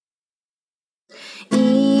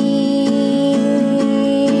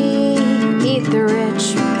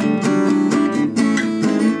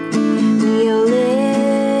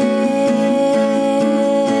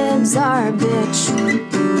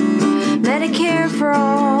here for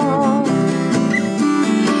all.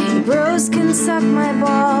 Bros can suck my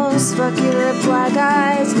balls. Fuck your reply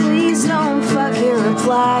guys. Please don't fuck your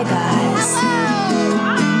reply guys. Hello!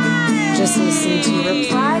 Hi! Just listen to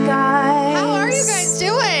reply guys. How are you guys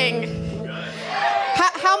doing?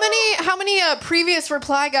 How many previous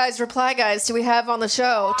reply guys do we have on the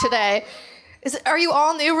show today? Are you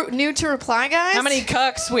all new to reply guys? How many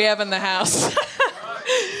cucks we have in the house?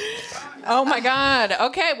 Oh my God.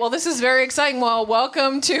 Okay, well, this is very exciting. Well,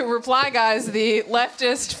 welcome to Reply Guys, the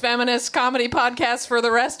leftist feminist comedy podcast for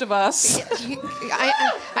the rest of us.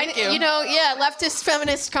 Thank you. Leftist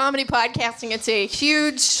feminist comedy podcasting. It's a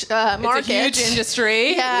huge market. It's a huge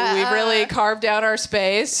industry. Yeah, We've really carved out our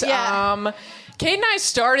space. Yeah. Kate and I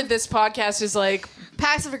started this podcast as like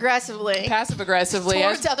passive aggressively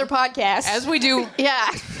towards other podcasts, as we do. Yeah,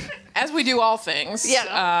 as we do all things.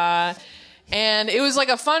 Yeah. And it was like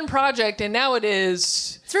a fun project, and now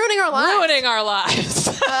it's ruining our lives.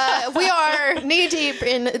 We are knee deep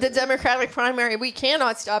in the Democratic primary. We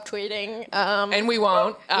cannot stop tweeting, and we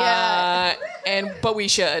won't. Yeah. But we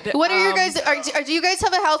should. What are you guys? Do you guys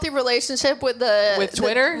have a healthy relationship with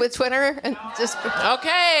Twitter? With Twitter, and just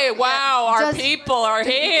okay. Wow, our people are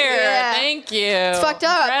here. Yeah. Thank you. It's fucked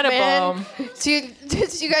up, Incredible. man. Do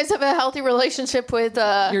you guys have a healthy relationship with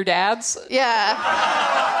your dads?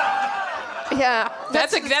 Yeah. Yeah,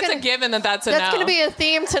 that's a given that's a no. That's going to be a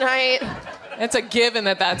theme tonight. It's a given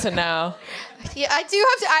that's a no. Yeah, I do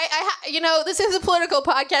have to. This is a political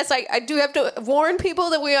podcast. I do have to warn people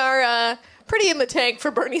that we are pretty in the tank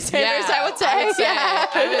for Bernie Sanders. Yeah, I would say. I would say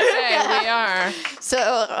we are. So,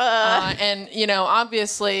 and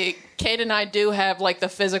obviously, Kate and I do have like the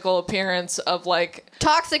physical appearance of like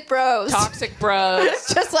toxic bros.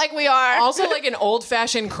 Just like we are. Also like an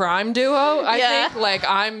old-fashioned crime duo, I think. Like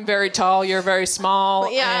I'm very tall, you're very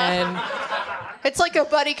small. Yeah. And it's like a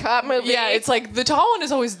buddy cop movie. Yeah, it's like the tall one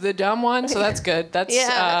is always the dumb one, so that's good. That's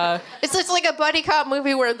it's just like a buddy cop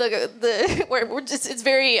movie where it's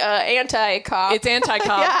very anti-cop. It's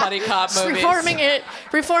anti-cop buddy cop movies.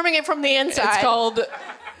 Reforming it from the inside. It's called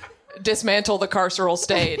Dismantle the Carceral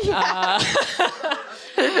State.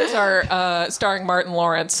 Starring Martin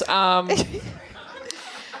Lawrence.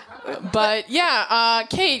 But yeah,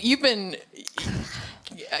 Kate,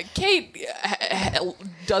 Kate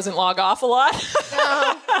doesn't log off a lot.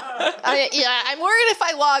 I'm worried if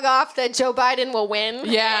I log off that Joe Biden will win.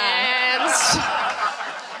 Yeah. And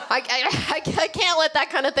I can't let that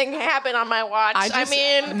kind of thing happen on my watch. I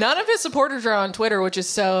mean, none of his supporters are on Twitter, which is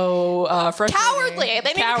so frustrating. Cowardly.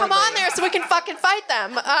 They need to come on there so we can fucking fight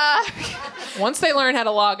them. Once they learn how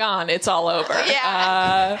to log on, it's all over.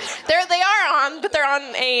 Yeah. They are on, but they're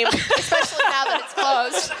on AIM, especially now that it's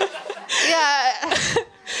closed. Yeah.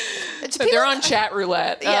 They're on chat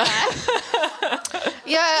roulette. Yeah.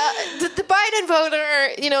 Yeah. The Biden voter,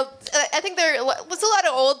 I think there's a lot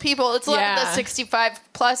of old people. It's a lot of the 65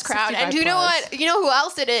 plus crowd. And you know what? You know who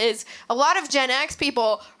else it is? A lot of Gen X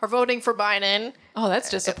people are voting for Biden. Oh, that's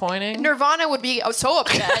disappointing. Nirvana would be so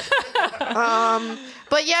upset.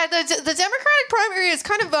 But yeah, the Democratic primary is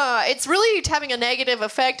kind of it's really having a negative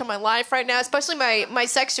effect on my life right now, especially my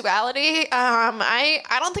sexuality.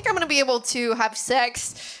 I don't think I'm going to be able to have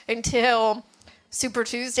sex until Super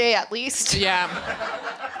Tuesday at least. Yeah.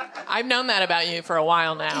 I've known that about you for a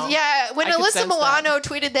while now. Yeah, when Alyssa Milano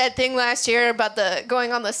tweeted that thing last year about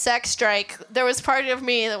going on the sex strike, there was part of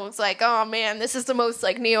me that was like, oh man, this is the most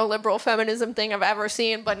like neoliberal feminism thing I've ever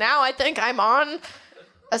seen. But now I think I'm on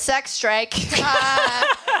a sex strike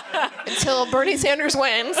until Bernie Sanders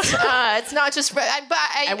wins. It's not just...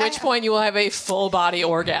 At which point you will have a full-body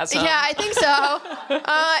orgasm. Yeah, I think so.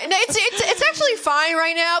 It's actually fine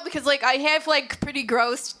right now because like I have like pretty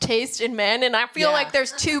gross taste in men, and I feel like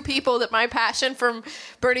there's two people that my passion for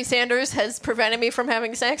Bernie Sanders has prevented me from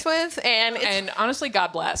having sex with, and honestly,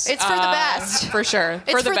 God bless. It's for the best. For sure.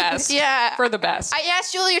 For the best. Yeah. For the best. I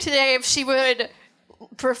asked Julia today if she would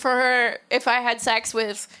prefer if I had sex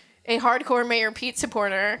with a hardcore Mayor Pete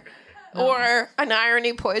supporter or an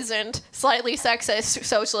irony-poisoned, slightly sexist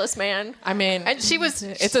socialist man. I mean, and she was...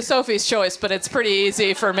 It's a Sophie's choice, but it's pretty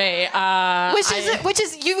easy for me. Which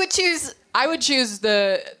is you would choose... I would choose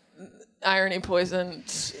the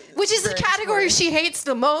irony-poisoned... Which is the category she hates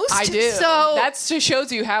the most. I do. So that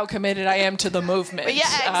shows you how committed I am to the movement. Yeah,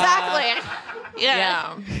 exactly.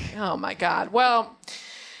 Yeah. Oh, my God. Well...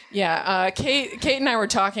 Yeah, Kate and I were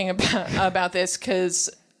talking about this because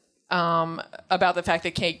about the fact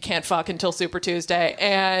that Kate can't fuck until Super Tuesday,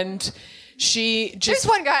 and she just...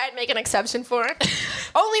 There's one guy I'd make an exception for.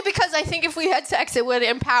 Only because I think if we had sex, it would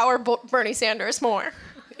empower Bernie Sanders more.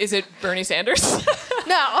 Is it Bernie Sanders?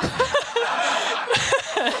 No.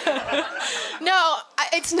 No,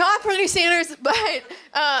 it's not Bernie Sanders,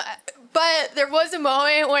 but there was a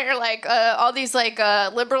moment where like all these like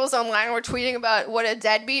liberals online were tweeting about what a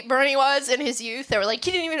deadbeat Bernie was in his youth. They were like,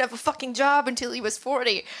 he didn't even have a fucking job until he was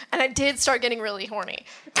 40, and I did start getting really horny.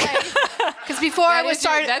 Because before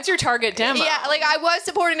that's your target demo. Yeah, like I was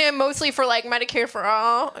supporting him mostly for like Medicare for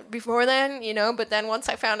all before then, but then once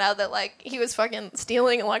I found out that like he was fucking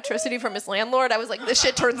stealing electricity from his landlord, I was like, this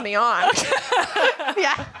shit turns me on.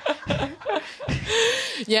 Yeah.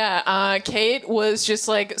 Yeah, Kate was just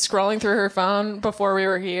like scrolling through her phone before we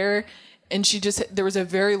were here, and there was a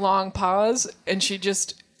very long pause, and she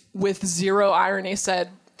just, with zero irony, said,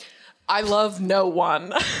 "I love no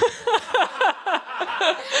one."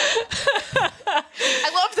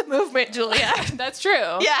 I love the movement, Julia. That's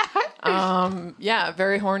true. Yeah. Yeah,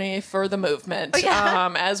 very horny for the movement,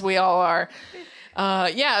 yeah. As we all are.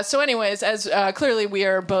 So anyways, as clearly we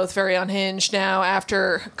are both very unhinged now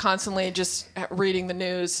after constantly just reading the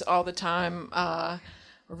news all the time.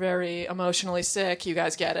 We're very emotionally sick. You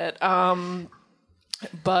guys get it.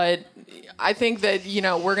 But I think that,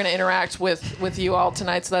 we're going to interact with you all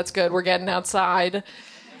tonight, so that's good. We're getting outside.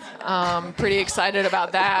 Pretty excited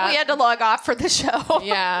about that. We had to log off for the show.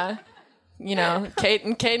 Yeah. Kate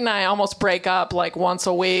and I almost break up like once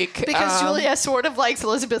a week. Because Julia sort of likes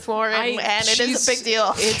Elizabeth Warren, and it is a big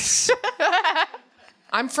deal.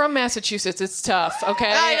 I'm from Massachusetts. It's tough,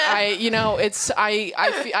 okay? I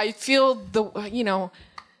feel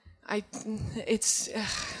it's...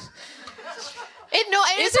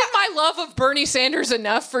 Isn't my love of Bernie Sanders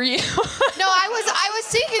enough for you? No, I was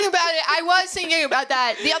thinking about it. I was thinking about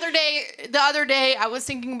that the other day. I was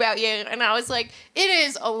thinking about you, and I was like, it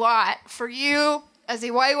is a lot for you as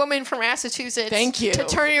a white woman from Massachusetts. Thank you. To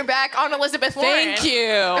turn your back on Elizabeth Warren. Thank you.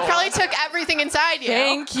 It probably took everything inside you.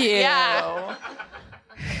 Thank you. Yeah.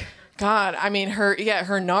 God, I mean, her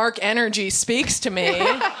narc energy speaks to me,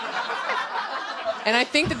 and I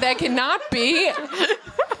think that cannot be.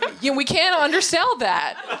 We can't undersell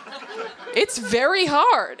that. It's very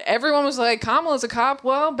hard. Everyone was like, Kamala's a cop.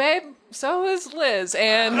 Well, babe, so is Liz.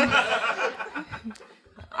 And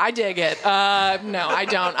I dig it. No, I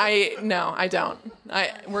don't. I don't.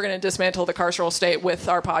 We're going to dismantle the carceral state with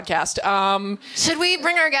our podcast. Should we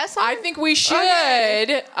bring our guests on? I think we should.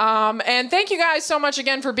 Okay. And thank you guys so much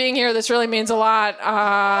again for being here. This really means a lot.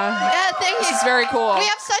 Yeah, thank you. This is very cool. We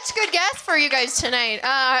have such good guests for you guys tonight.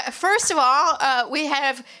 First of all, we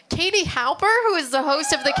have Katie Halper, who is the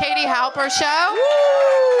host of the Katie Halper Show.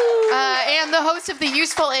 And the host of the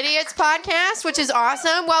Useful Idiots podcast, which is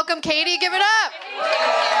awesome. Welcome, Katie. Give it up.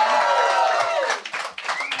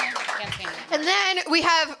 And then we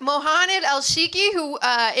have Mohanad El-Shiki, who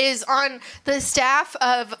is on the staff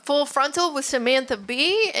of Full Frontal with Samantha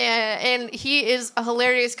Bee, and he is a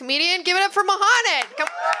hilarious comedian. Give it up for Mohanad. Come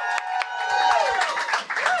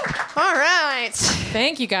on. All right.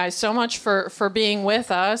 Thank you guys so much for being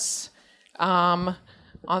with us on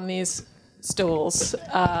these stools.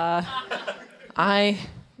 I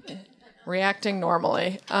reacting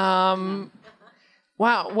normally.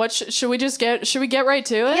 Wow, what should we get right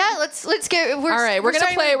to it? Yeah, let's get. All right, we're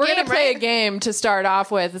gonna play a game to start off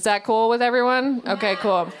with. Is that cool with everyone? Okay,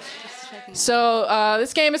 cool. So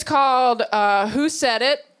this game is called Who Said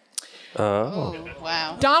It? Oh,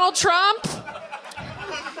 wow. Donald Trump,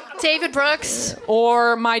 David Brooks,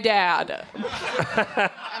 or my dad.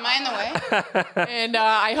 Am I in the way? And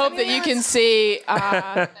I hope that you can see.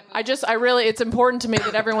 It's important to me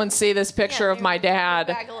that everyone see this picture of my dad.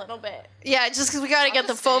 back a little bit. Yeah, just because we got to get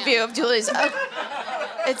the full view of Julie's.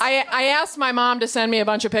 I asked my mom to send me a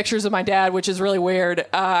bunch of pictures of my dad, which is really weird.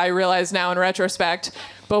 I realize now in retrospect.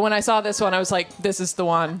 But when I saw this one, I was like, this is the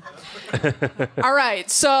one. All right.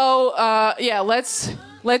 So,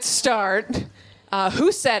 let's start.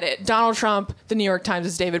 Who said it? Donald Trump, the New York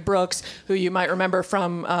Times' David Brooks, who you might remember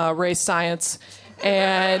from Race Science,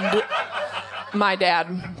 and my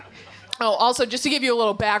dad. Oh, also, just to give you a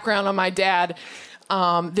little background on my dad,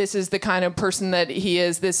 this is the kind of person that he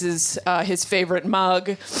is. This is his favorite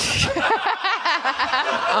mug.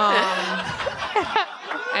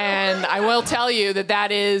 And I will tell you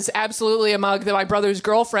that is absolutely a mug that my brother's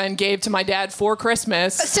girlfriend gave to my dad for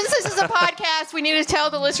Christmas. Since this is a podcast, we need to tell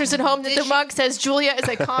the listeners at home that the mug says Julia is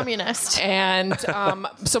a communist. And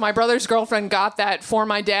so my brother's girlfriend got that for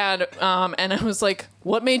my dad, and I was like,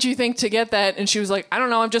 what made you think to get that? And she was like, I don't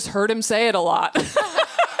know, I've just heard him say it a lot.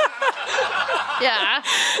 Yeah.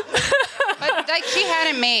 But like she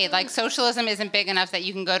had it made. Like socialism isn't big enough that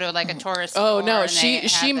you can go to like a tourist. Oh store no, and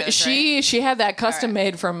she had that custom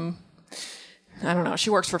made from. I don't know. She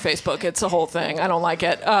works for Facebook. It's a whole thing. I don't like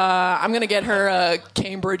it. I'm gonna get her a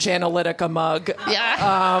Cambridge Analytica mug.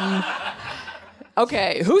 Yeah.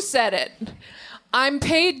 Okay, who said it? I'm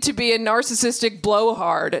paid to be a narcissistic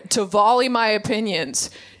blowhard, to volley my opinions,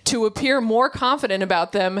 to appear more confident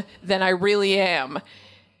about them than I really am.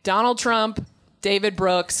 Donald Trump, David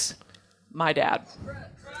Brooks, my dad.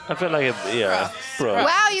 I feel like, bro.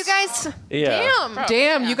 Wow, you guys. Yeah.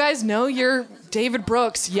 Damn, you guys know you're David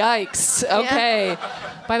Brooks. Yikes. Okay.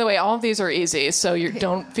 By the way, all of these are easy, so you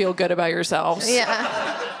don't feel good about yourselves.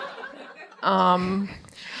 Yeah.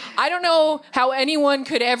 I don't know how anyone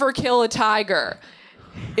could ever kill a tiger.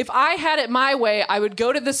 If I had it my way, I would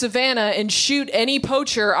go to the savannah and shoot any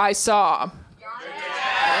poacher I saw.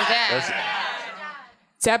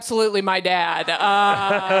 It's absolutely my dad.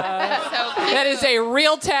 That is a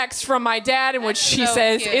real text from my dad in which he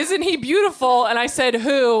says, cute. Isn't he beautiful? And I said,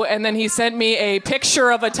 who? And then he sent me a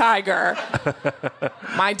picture of a tiger.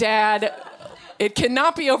 My dad... It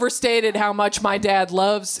cannot be overstated how much my dad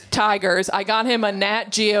loves tigers. I got him a Nat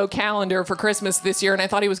Geo calendar for Christmas this year, and I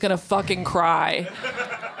thought he was going to fucking cry.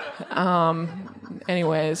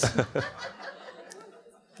 Anyways.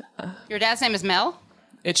 Your dad's name is Mel?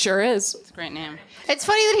 It sure is. It's a great name. It's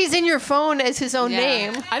funny that he's in your phone as his own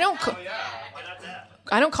name. I don't call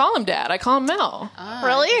him Dad. I call him Mel. Oh,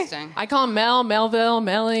 Really? I call him Mel, Melville,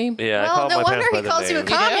 Melly. Yeah, I Well, call no my wonder parents by he the calls you a name.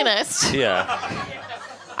 communist. Yeah.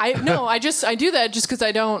 I do that just because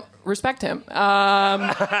I don't respect him.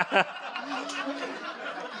 I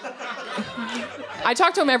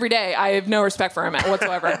talk to him every day. I have no respect for him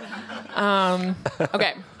whatsoever.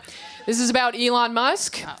 Okay. This is about Elon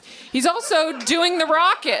Musk. He's also doing the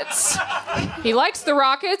rockets. He likes the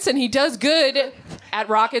rockets, and he does good at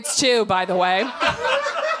rockets too, by the way.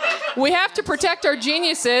 We have to protect our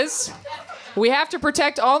geniuses. We have to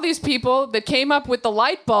protect all these people that came up with the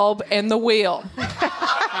light bulb and the wheel.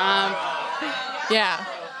 Yeah.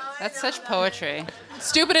 That's such poetry.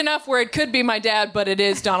 Stupid enough where it could be my dad, but it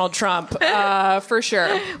is Donald Trump, for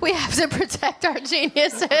sure. We have to protect our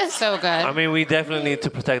geniuses. So good. I mean, we definitely need to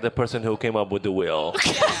protect the person who came up with the wheel.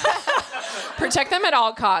 Protect them at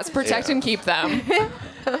all costs. Protect and keep them.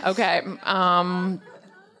 Okay.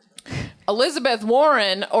 Elizabeth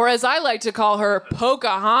Warren, or as I like to call her,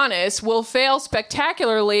 Pocahontas, will fail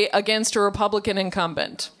spectacularly against a Republican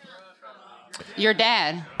incumbent. Your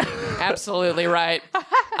dad. Absolutely right.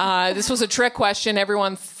 This was a trick question.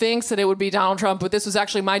 Everyone thinks that it would be Donald Trump, but this was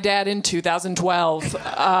actually my dad in 2012.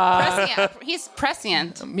 Prescient. He's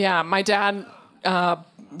prescient. Yeah, my dad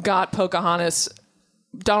got Pocahontas.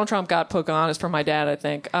 Donald Trump got Pocahontas from my dad, I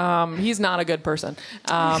think. He's not a good person,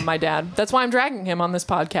 my dad. That's why I'm dragging him on this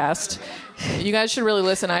podcast. You guys should really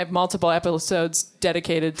listen. I have multiple episodes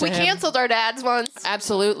dedicated to him. We canceled our dads once.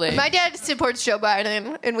 Absolutely. My dad supports Joe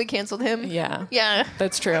Biden, and we canceled him. Yeah. Yeah.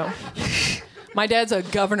 That's true. My dad's a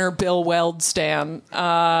Governor Bill Weld stan.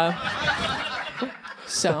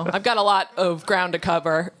 So I've got a lot of ground to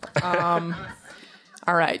cover. All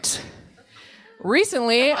right.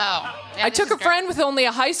 Recently, I took a friend with only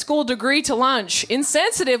a high school degree to lunch.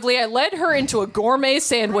 Insensitively, I led her into a gourmet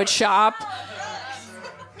sandwich shop.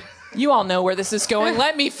 You all know where this is going.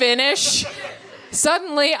 Let me finish.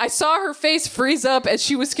 Suddenly, I saw her face freeze up as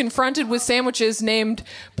she was confronted with sandwiches named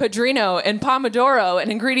Padrino and Pomodoro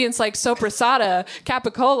and ingredients like sopressata,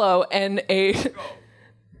 capicolo, and a...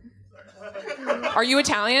 Are you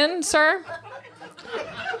Italian, sir?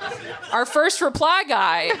 Our first reply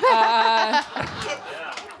guy.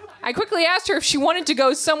 I quickly asked her if she wanted to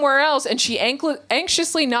go somewhere else, and she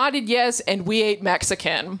anxiously nodded yes, and we ate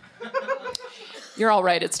Mexican. You're all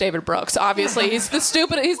right. It's David Brooks. Obviously, he's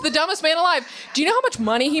the dumbest man alive. Do you know how much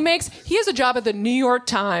money he makes? He has a job at the New York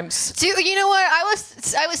Times. Do you know what? I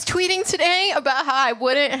was tweeting today about how I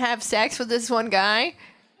wouldn't have sex with this one guy.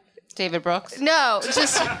 David Brooks? No,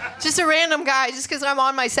 just a random guy, just because I'm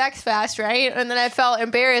on my sex fast, right? And then I felt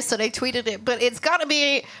embarrassed that I tweeted it. But it's got to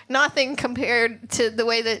be nothing compared to the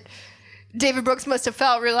way that David Brooks must have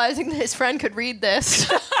felt realizing that his friend could read this.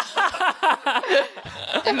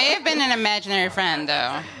 It may have been an imaginary friend,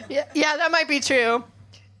 though. Yeah, that might be true.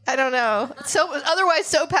 I don't know. Otherwise,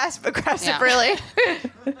 so passive aggressive, really.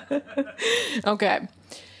 Okay.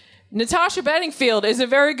 Natasha Bedingfield is a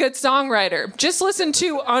very good songwriter. Just listen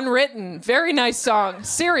to Unwritten. Very nice song.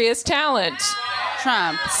 Serious talent.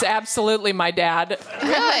 Trump. It's absolutely my dad.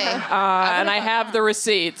 Really? And I have the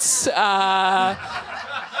receipts.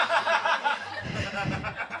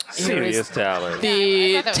 Serious talent.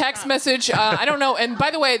 The text message, I don't know. And by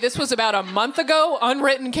the way, this was about a month ago.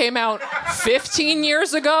 Unwritten came out 15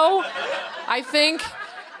 years ago, I think.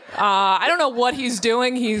 I don't know what he's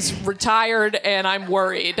doing. He's retired, and I'm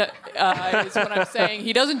worried, is what I'm saying.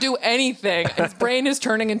 He doesn't do anything. His brain is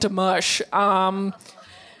turning into mush. Oh,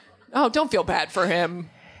 don't feel bad for him.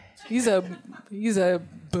 He's a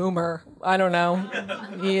boomer. I don't know.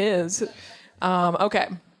 He is. Okay.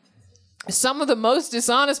 Some of the most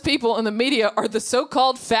dishonest people in the media are the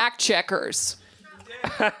so-called fact checkers.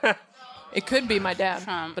 It could be my dad,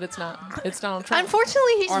 but it's not. It's Donald Trump.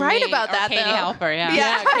 Unfortunately, he's right about that, Katie though. Halper, yeah.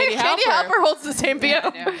 Yeah, Katie Halper. holds the same view.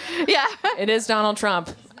 Yeah. It is Donald Trump.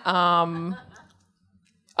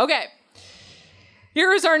 Okay.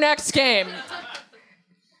 Here's our next game.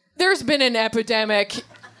 There's been an epidemic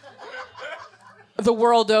the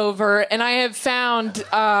world over, and I have found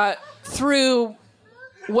through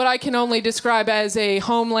what I can only describe as a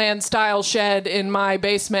Homeland-style shed in my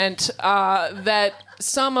basement that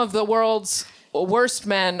some of the world's worst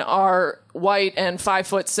men are white and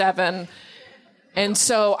 5'7". And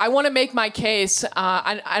so I want to make my case.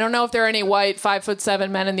 I don't know if there are any white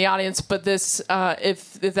 5'7" men in the audience, but this,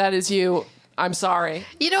 if that is you, I'm sorry.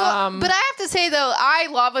 You know, but I have to say though, I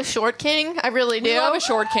love a short king. I really do. We love a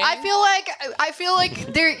short king. I feel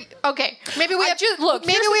like they're okay. Maybe we have look.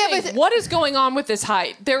 Maybe we have thing. What is going on with this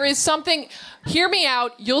height? There is something. Hear me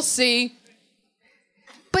out. You'll see.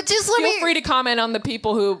 But just feel free to comment on the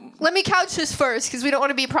people who. Let me couch this first because we don't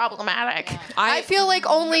want to be problematic. I feel like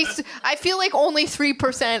only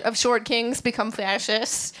 3% of short kings become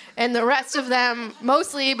fascists, and the rest of them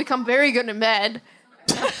mostly become very good in bed.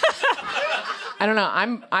 I don't know.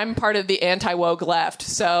 I'm part of the anti-woke left,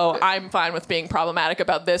 so I'm fine with being problematic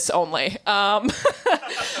about this only.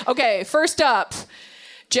 Okay, first up,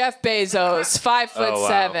 Jeff Bezos,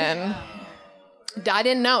 5'7". Wow. I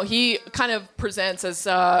didn't know. He kind of presents as...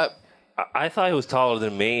 I thought he was taller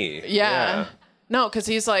than me. Yeah. No, because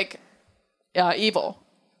he's like evil.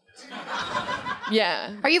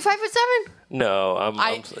 Yeah. Are you 5'7"? No,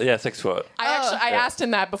 I'm 6 foot. I asked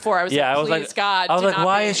him that before. I was like, I was please, like, God, I was like,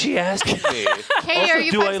 why be. is she asking me? Hey, are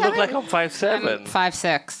you do 5'7"? I look like I'm 5'7"?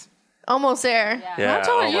 5'6". Almost there. Yeah. How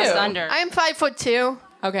tall are you? Almost under. I am 5'2".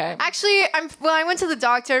 Okay. Actually, I went to the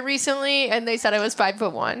doctor recently, and they said I was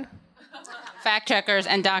 5'1". Fact checkers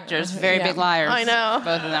and doctors, very big liars. I know.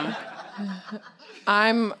 Both of them.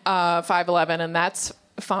 I'm 5'11", and that's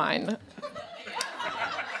fine.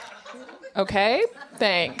 Okay,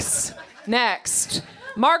 thanks. Next,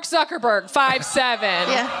 Mark Zuckerberg, 5'7".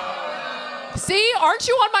 Yeah. See, aren't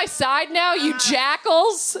you on my side now, you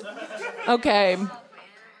jackals? Okay.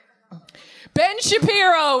 Ben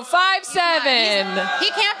Shapiro, 5'7". He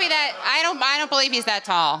can't be that. I don't believe he's that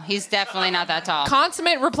tall. He's definitely not that tall.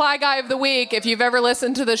 Consummate reply guy of the week. If you've ever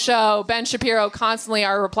listened to the show, Ben Shapiro, constantly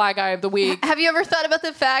our reply guy of the week. Have you ever thought about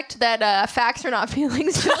the fact that facts are not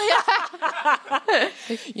feelings, Julia?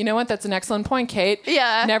 You know what? That's an excellent point, Kate.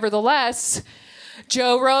 Yeah. Nevertheless,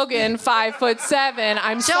 Joe Rogan, 5'7".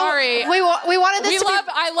 I'm sorry. We wanted this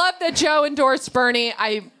I love that Joe endorsed Bernie.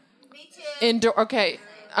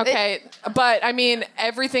 Okay, but I mean,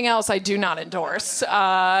 everything else I do not endorse.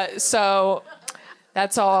 So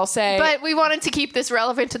that's all I'll say. But we wanted to keep this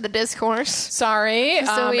relevant to the discourse. Sorry.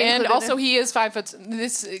 So and also, he is 5 foot.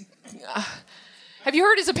 Have you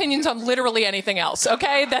heard his opinions on literally anything else?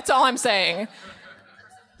 Okay, that's all I'm saying.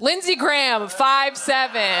 Lindsey Graham,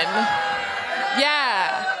 5'7".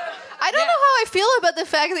 Yeah. I don't know how I feel about the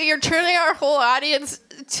fact that you're turning our whole audience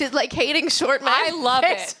to like hating short men. I love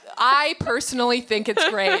it. I personally think it's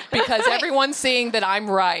great because everyone's seeing that I'm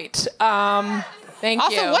right. Thank you.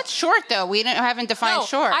 Also, what's short though? We haven't defined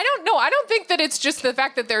short. I don't know. I don't think that it's just the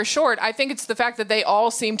fact that they're short. I think it's the fact that they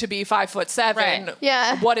all seem to be 5'7". Right.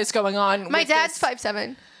 Yeah. What is going on? My dad's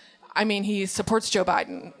 5'7". I mean, he supports Joe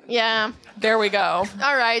Biden. Yeah. There we go.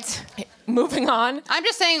 All right. Moving on. I'm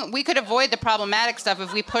just saying we could avoid the problematic stuff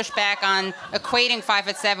if we push back on equating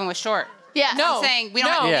 5'7" with short. Yeah. No. I'm saying we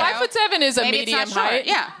don't. No. 5'7" is a Maybe it's medium not short. height.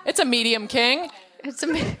 Yeah. It's a medium king. It's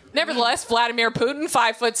a. Nevertheless, Vladimir Putin,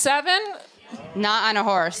 5'7". Not on a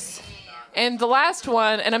horse. And the last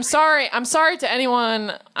one, and I'm sorry to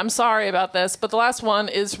anyone, I'm sorry about this, but the last one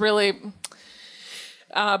is really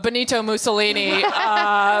Benito Mussolini,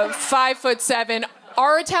 5'7".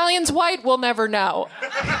 Are Italians white? We'll never know.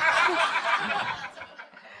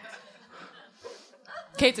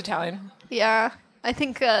 Kate's Italian. Yeah. I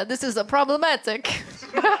think this is a problematic.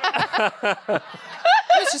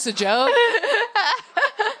 It's just a joke.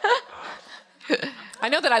 I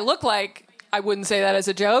know that I look like I wouldn't say that as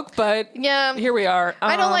a joke, but Yeah. here we are.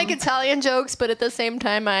 I don't like Italian jokes, but at the same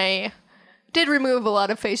time, I did remove a lot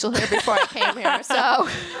of facial hair before I came here, so.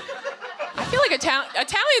 I feel like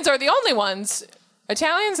Italians are the only ones.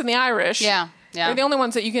 Italians and the Irish. Yeah. They're the only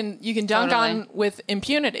ones that you can dunk Totally. on with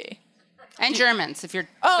impunity. And Germans, if you're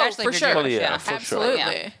for especially if you're sure. Jewish, Yeah, for sure. Absolutely.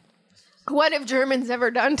 Yeah. What have Germans ever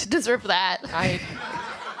done to deserve that? I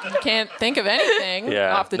can't think of anything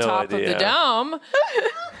Yeah, off the no top of idea. the dome.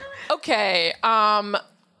 Okay.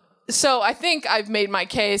 So I think I've made my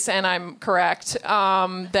case, and I'm correct,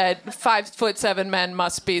 that 5'7" men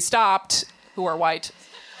must be stopped who are white.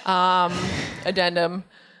 Addendum.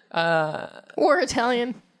 Or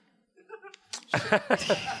Italian.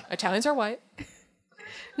 Italians are white.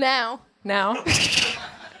 Now.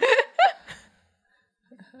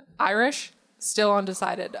 Irish, still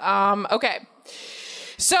undecided. Okay.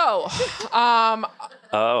 So,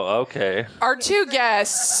 okay. our two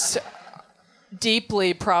guests,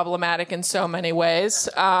 deeply problematic in so many ways,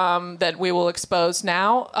 that we will expose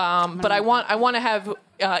now. But I want to have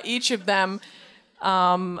each of them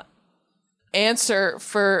answer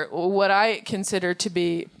for what I consider to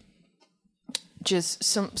be just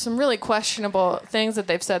some really questionable things that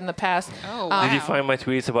they've said in the past. Oh, wow. Did you find my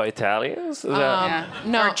tweets about Italians? Is that...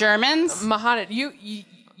 No, Or Germans? Mahanat,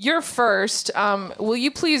 you're first. Will you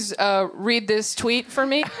please read this tweet for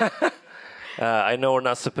me? I know we're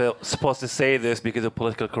not supposed to say this because of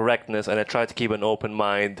political correctness, and I try to keep an open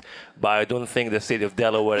mind, but I don't think the state of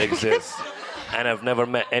Delaware exists. And I've never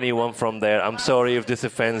met anyone from there. I'm sorry if this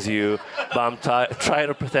offends you, but I'm tired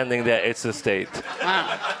of pretending that it's a state.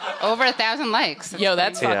 Wow. Over 1,000 likes. Yo,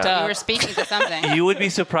 that's fucked You up. were speaking to something. You would be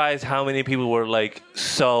surprised how many people were like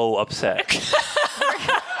so upset.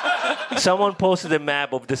 Someone posted a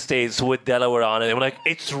map of the states with Delaware on it. They were like,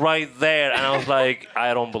 it's right there. And I was like,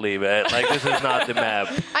 I don't believe it. Like, this is not the map.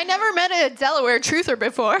 I never met a Delaware truther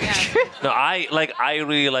before. No, I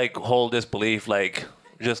really hold this belief,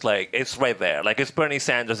 just it's right there. Like, it's Bernie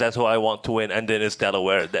Sanders, that's who I want to win, and then it's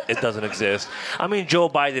Delaware. It doesn't exist. I mean, Joe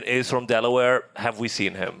Biden is from Delaware. Have we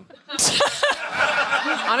seen him?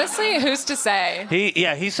 Honestly, who's to say?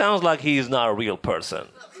 He sounds like he's not a real person.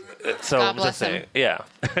 So God I'm bless just saying, him. yeah,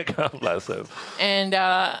 God bless him. And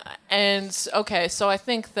okay, so I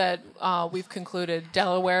think that we've concluded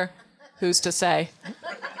Delaware. Who's to say?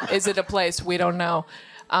 Is it a place? We don't know.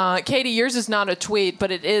 Katie, yours is not a tweet,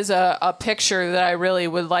 but it is a picture that I really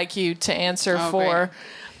would like you to answer for.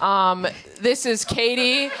 This is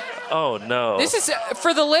Katie. Oh no! This is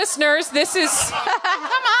for the listeners. This is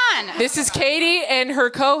Come on. This is Katie and her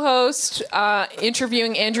co-host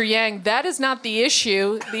interviewing Andrew Yang. That is not the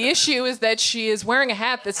issue. The issue is that she is wearing a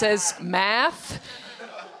hat that says math.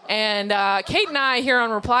 And Kate and I here on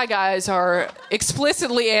Reply Guys are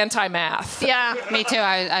explicitly anti-math. Yeah. Me too.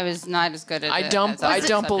 I was not as good at I it. don't as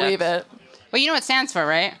other believe it. Well, you know what it stands for,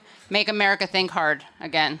 right? Make America think hard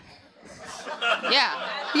again. Yeah.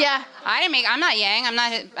 Yeah. I'm not Yang.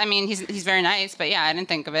 I mean, he's very nice, but yeah, I didn't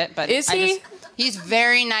think of it. But Is he? He's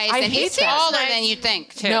very nice, I and he's hate that. taller than you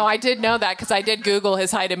think, too. No, I did know that because I did Google his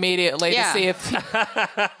height immediately to see if...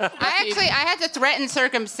 I had to threaten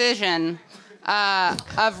circumcision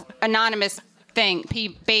of anonymous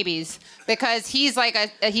babies because he's like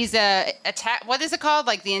what is it called?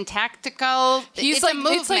 Like the intactical. It's a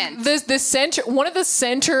movement. It's like the center. One of the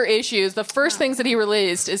center issues. The first things that he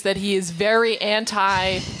released is that he is very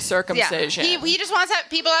anti-circumcision. Yeah. He just wants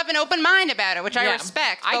people to have an open mind about it, which I Yeah.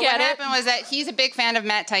 respect. I But get what it. happened was that he's a big fan of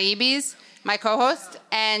Matt Taibbi's, my co-host,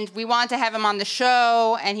 and we wanted to have him on the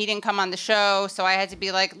show, and he didn't come on the show, so I had to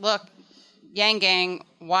be like, look, Yang Gang,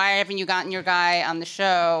 why haven't you gotten your guy on the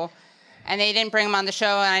show? And they didn't bring him on the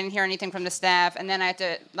show, and I didn't hear anything from the staff. And then I had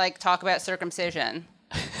to talk about circumcision,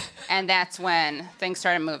 and that's when things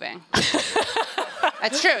started moving.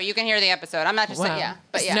 That's true. You can hear the episode. I'm not just saying, yeah,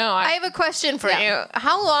 but yeah. No, I have a question for you.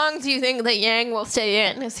 How long do you think that Yang will stay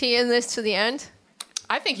in? Is he in this to the end?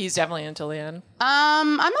 I think he's definitely until the end.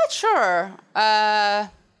 I'm not sure.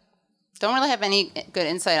 Don't really have any good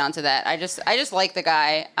insight onto that. I just like the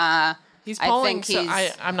guy. He's I polling, think so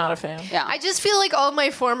he's- I'm not a fan. Yeah. I just feel like all of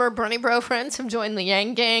my former Bernie Bro friends have joined the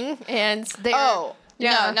Yang Gang, and they're... Oh,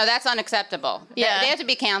 Yeah. no, that's unacceptable. Yeah. They have to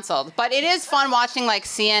be canceled. But it is fun watching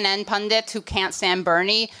CNN pundits who can't stand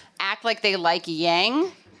Bernie act like they like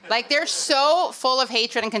Yang. Like, they're so full of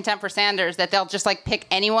hatred and contempt for Sanders that they'll just pick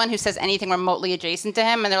anyone who says anything remotely adjacent to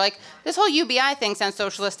him, and they're like, this whole UBI thing sounds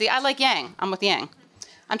socialistic. I like Yang. I'm with Yang.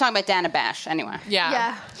 I'm talking about Dana Bash, anyway.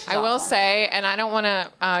 Yeah. I will say, and I don't want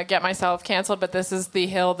to get myself canceled, but this is the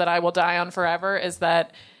hill that I will die on forever, is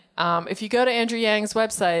that if you go to Andrew Yang's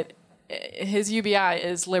website, his UBI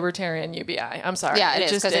is libertarian UBI. I'm sorry. Yeah, it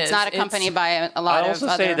is, because it's not accompanied by a lot I of also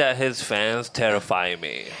other... say that his fans terrify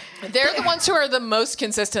me. They're the ones who are the most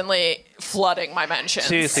consistently flooding my mentions.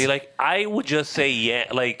 Seriously, I would just say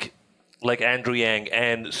like Andrew Yang,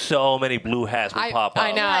 and so many blue hats would pop up.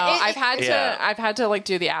 I know. Yeah, I've had to like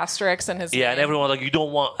do the asterisks in his Yeah, name. and everyone like, you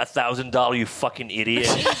don't want $1,000, you fucking idiot.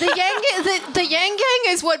 The Yang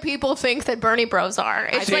Gang is what people think that Bernie Bros are.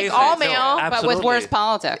 It's like Jesus, all no, male. But with absolutely. worse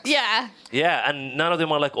politics. Yeah. Yeah, and none of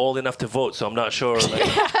them are like old enough to vote, so I'm not sure. Like,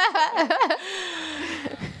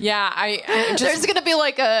 Yeah, I just There's gonna be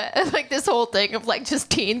like this whole thing of like just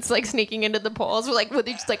teens like sneaking into the polls with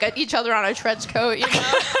each other on a trench coat, you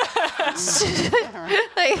know.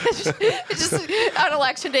 Like, just on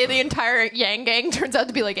election day, the entire Yang Gang turns out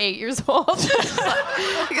to be like 8 years old.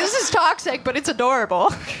 Like, this is toxic, but it's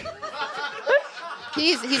adorable.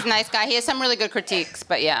 He's a nice guy. He has some really good critiques,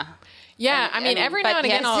 but yeah. I mean, every now and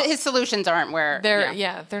again, his solutions aren't where they're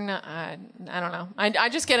they're not. I don't know. I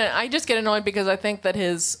just get annoyed because I think that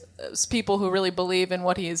his people who really believe in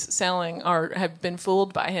what he's selling have been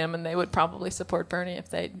fooled by him, and they would probably support Bernie if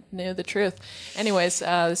they knew the truth. Anyways,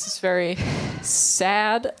 this is very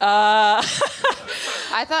sad. I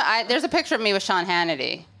thought there's a picture of me with Sean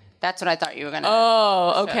Hannity. That's what I thought you were gonna.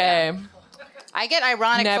 Oh, okay. I get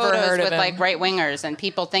ironic Never photos heard of with him. like right wingers, and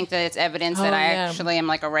people think that it's evidence that I actually am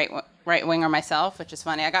like a right winger myself, which is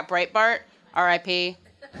funny. I got Breitbart, R.I.P.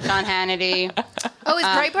 Sean Hannity. Oh, is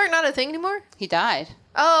Breitbart not a thing anymore? He died.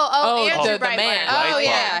 Oh, Andrew the Breitbart. man. Oh Breitbart.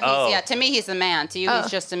 yeah, Oh. yeah. To me, he's the man. To you, he's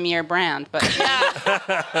just a mere brand. But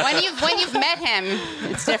Yeah. when you've met him,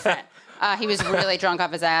 it's different. He was really drunk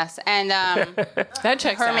off his ass, and That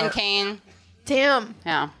checks Herman out. Cain. Damn.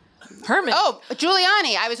 Yeah. Herman. Oh,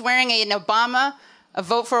 Giuliani. I was wearing a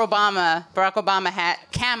vote for Obama, Barack Obama hat,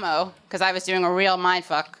 camo, because I was doing a real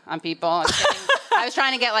mindfuck on people. I was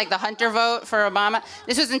trying to get like the Hunter vote for Obama.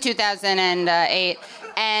 This was in 2008,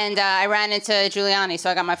 and I ran into Giuliani, so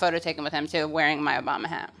I got my photo taken with him too, wearing my Obama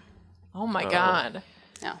hat. Oh my God.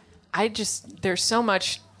 Yeah. There's so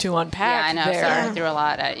much to Yeah, unpack I know. there. Sorry, I threw a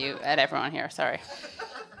lot at everyone here. Sorry.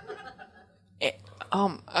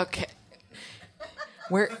 Okay.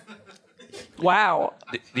 Wow.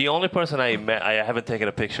 the only person I met, I haven't taken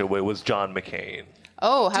a picture with, was John McCain.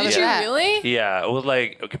 Oh, how was Did you that? really? Yeah, it was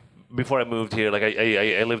like before I moved here. Like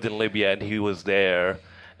I lived in Libya, and he was there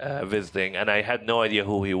visiting, and I had no idea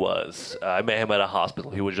who he was. I met him at a hospital.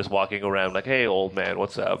 He was just walking around, like, "Hey, old man,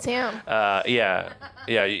 what's up?" Damn. Yeah.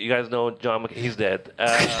 You guys know John McCain? He's dead.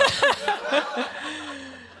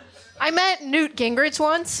 I met Newt Gingrich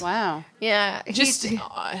once. Wow. Yeah.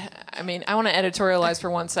 I mean, I want to editorialize for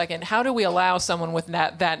 1 second. How do we allow someone with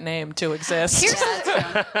that name to exist? Here's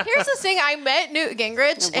the thing. I met Newt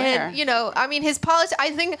Gingrich, Where? and I mean, his policy. I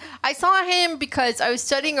think I saw him because I was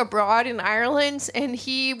studying abroad in Ireland, and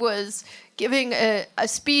he was giving a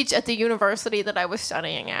speech at the university that I was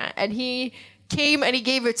studying at, and he came and he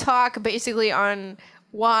gave a talk basically on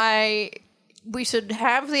why we should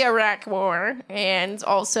have the Iraq War, and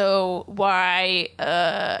also why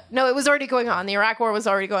no, it was already going on. The Iraq War was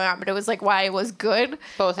already going on, but it was like why it was good.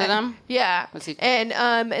 Both of them? Yeah. Was he- And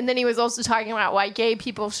then he was also talking about why gay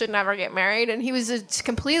people should never get married, and he was a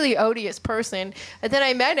completely odious person. And then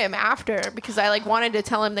I met him after because I like wanted to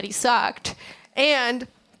tell him that he sucked. And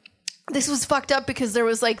this was fucked up because there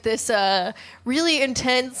was like this really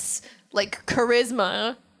intense like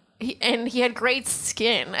charisma. And he had great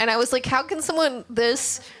skin. And I was like, how can someone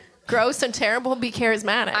this gross and terrible be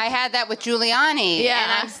charismatic? I had that with Giuliani.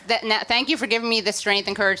 Yeah. And now, thank you for giving me the strength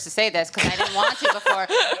and courage to say this because I didn't want to before.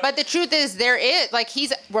 But the truth is,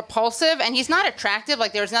 he's repulsive and he's not attractive.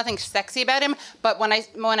 Like, there's nothing sexy about him. But when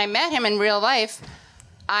I met him in real life,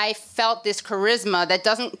 I felt this charisma that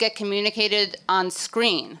doesn't get communicated on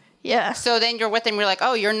screen. Yeah. So then you're with him, you're like,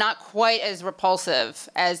 oh, you're not quite as repulsive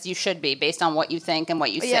as you should be based on what you think and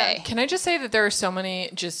what you Yeah. say. Can I just say that there are so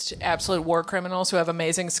many just absolute war criminals who have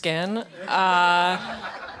amazing skin?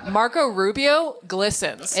 Marco Rubio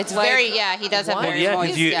glistens. It's Like, he does have What? very yeah,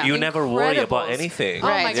 voice. because you never worry about Incredibles. anything. Oh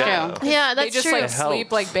Right, my it's God. true. Yeah, They that's just true. like sleep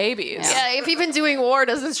helps. like babies. Yeah, if even doing war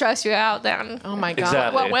doesn't stress you out, then Oh my God.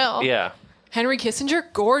 Exactly. What will? Yeah. Henry Kissinger,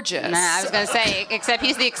 gorgeous. Nah, I was going to say, except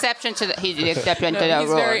he's the exception to the He's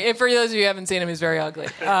rule. very. For those of you who haven't seen him, he's very ugly.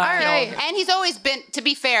 All right. And he's always been, to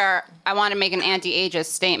be fair, I want to make an anti-ageist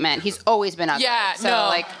statement. He's always been ugly. Yeah, So, no,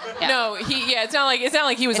 like, yeah. no. It's not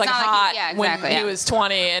like he was It's like not like hot yeah, exactly, when yeah. he was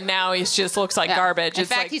 20, and now he just looks like Yeah. garbage. In It's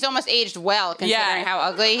fact, like, he's almost aged well, considering Yeah. how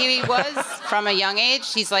ugly he was from a young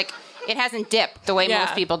age. He's like, it hasn't dipped the way Yeah.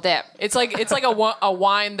 most people dip. it's like a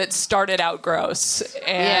wine that started out gross,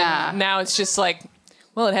 and Yeah. now it's just like,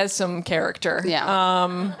 well, it has some character. Yeah. All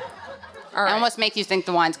It right. almost makes you think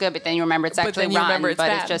the wine's good, but then you remember it's actually then you rotten. remember it's but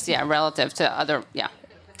bad. it's just relative to other. Yeah.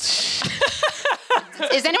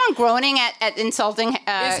 Is anyone groaning at insulting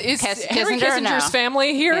Is Henry Kissinger? or no? Kissinger's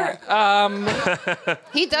family here?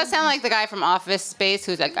 He does sound like the guy from Office Space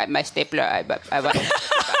who's like, my stapler.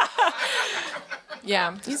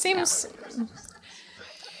 Yeah, he seems.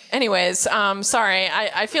 Anyways, sorry.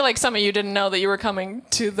 I feel like some of you didn't know that you were coming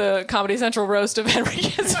to the Comedy Central roast of Henry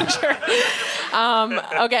Kissinger.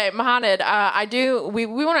 Okay, Mohanad, We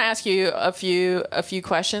want to ask you a few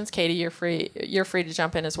questions. Katie, you're free to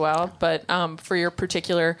jump in as well. But for your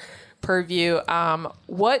particular purview,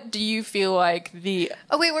 what do you feel like the?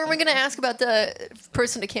 Oh wait, were we going to ask about the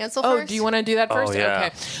person to cancel Oh, first? do you want to do that first? yeah.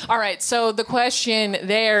 Okay. All right. So the question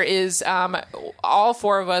there is, all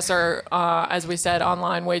four of us are, as we said,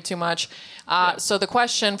 online way too much. So the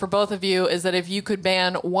question for both of you is that if you could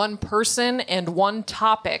ban one person and one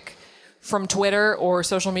topic from Twitter or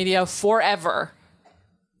social media forever,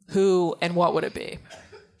 who and what would it be?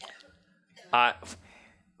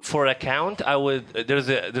 For an account, I would. There's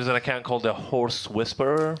an account called the Horse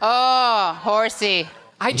Whisperer. Oh, horsey.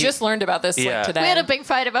 I just learned about this Yeah. today. We had a big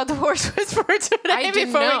fight about the horse whisperer today. I didn't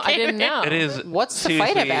before know. we I came didn't in. know. It is. What's the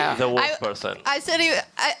fight seriously about? The wolf person. I said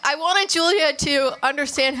I wanted Julia to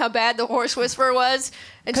understand how bad the horse whisperer was,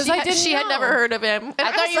 and 'Cause she had know. never heard of him. And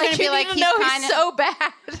I thought was you were like, gonna be you like, need to he's know kinda- he's so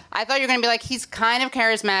bad. I thought you were going to be like, he's kind of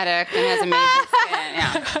charismatic and has amazing skin.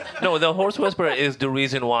 Yeah. No, the Horse Whisperer is the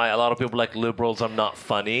reason why a lot of people like liberals are not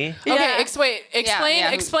funny. Okay, Yeah. explain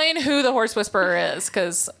explain who the horse whisperer is,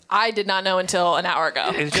 because I did not know until an hour ago.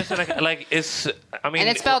 It's just like it's. I mean, And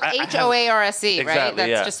it's spelled I have- H-O-A-R-S-E, right? Exactly, That's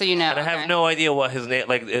yeah. just so you know. And I have Okay. no idea what his name,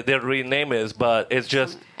 like their real name is, but it's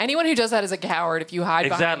just Anyone who does that is a coward if you hide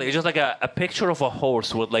exactly. It's behind. just like a picture of a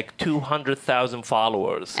horse with like 200,000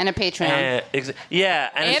 followers And a Patreon. Yeah,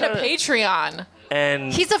 And a Patreon.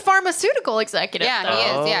 and He's a pharmaceutical executive. Yeah, though. he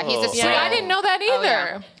is. Yeah, he's a Oh. See, straight. I didn't know that Oh,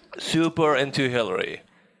 either. super into Hillary,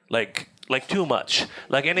 like too much.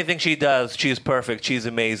 Like anything she does, she's perfect. She's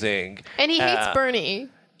amazing. And he hates Bernie.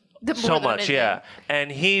 More So than much, anything. yeah.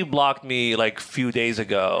 And he blocked me like a few days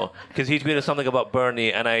ago because he tweeted something about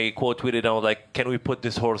Bernie, and I quote tweeted and I was like, "Can we put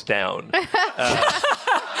this horse down?"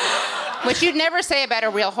 Which you'd never say about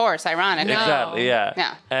a real horse, ironically. Exactly, yeah.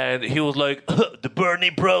 Yeah. And he was like, "The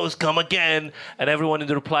Bernie bros come again," and everyone in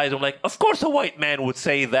the replies, I'm like, "Of course a white man would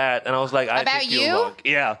say that," and I was like, "I About think you? you're wrong."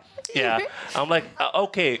 Yeah. Yeah, I'm like,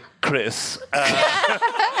 okay, Chris.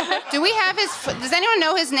 Do we have his? Does anyone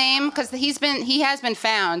know his name? Because he has been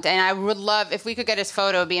found, and I would love if we could get his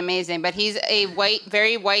photo. It'd be amazing. But he's a white,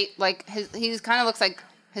 very white. Like he's kind of looks like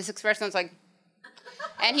his expression is like.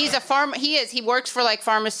 And he's a farm. He works for like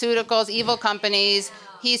pharmaceuticals, evil companies.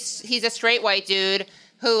 He's a straight white dude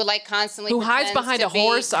who like constantly Who hides pretends behind to a be-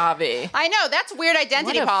 horse, Avi. I know that's weird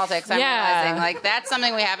identity What a- politics. I'm yeah. realizing like that's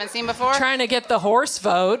something we haven't seen before. Trying to get the horse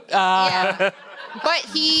vote. Yeah. But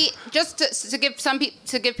he just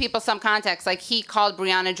to give people some context, like he called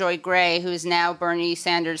Brianna Joy Gray, who's now Bernie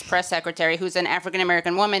Sanders' press secretary, who's an African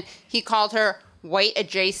American woman. He called her white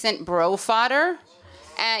adjacent bro fodder.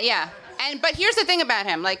 Yeah. But here's the thing about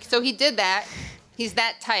him, like so he did that. He's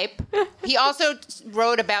that type. He also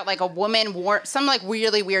wrote about like a woman some like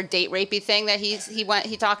really weird date rapey thing that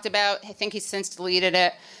he talked about. I think he's since deleted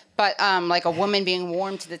it. But like a woman being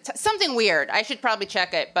warmed to the something weird. I should probably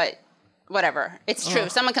check it, but whatever. It's true.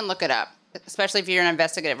 Someone can look it up, especially if you're an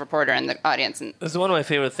investigative reporter in the audience. And This is one of my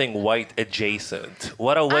favorite things, white adjacent.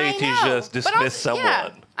 What a way I to know, just but dismiss also- someone.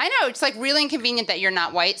 yeah. I know. It's like really inconvenient that you're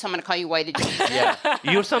not white, so I'm going to call you white adjacent. Yeah.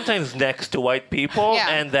 You're sometimes next to white people, Yeah.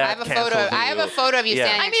 and that I have a cancels photo. I have you. a photo of you Yeah.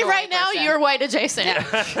 standing. I next to mean, a right white now person. you're white adjacent.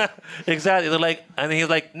 Yeah. Exactly. They're like, and he's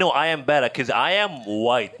like, "No, I am better because I am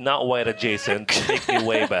white, not white adjacent. Make me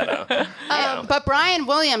way better." Yeah. But Brian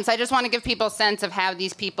Williams, I just want to give people a sense of how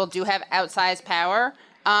these people do have outsized power.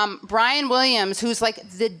 Brian Williams, who's like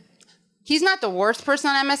he's not the worst person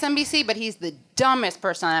on MSNBC, but he's the dumbest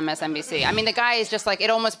person on MSNBC. I mean, the guy is just like, it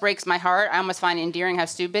almost breaks my heart. I almost find it endearing how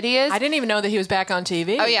stupid he is. I didn't even know that he was back on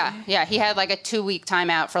TV. Oh yeah. He had like a 2-week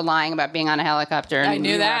timeout for lying about being on a helicopter. I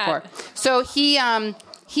knew that. So he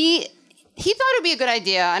thought it'd be a good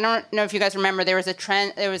idea. I don't know if you guys remember. There was a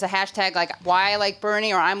trend. There was a hashtag like "Why I Like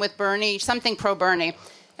Bernie" or "I'm with Bernie," something pro Bernie.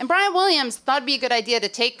 And Brian Williams thought it'd be a good idea to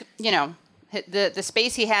take the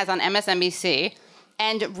space he has on MSNBC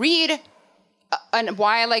and read a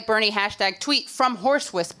 "Why I Like Bernie" hashtag tweet from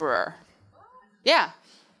Horse Whisperer. Yeah.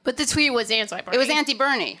 But the tweet was anti-Bernie. It was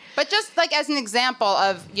anti-Bernie. But just like as an example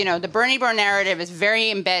of, the Bernie bro narrative is very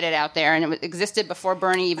embedded out there, and it existed before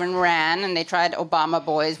Bernie even ran, and they tried Obama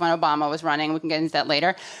boys when Obama was running. We can get into that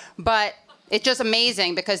later. But it's just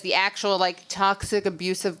amazing because the actual like toxic,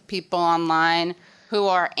 abusive people online who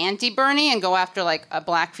are anti-Bernie and go after like a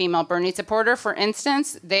black female Bernie supporter, for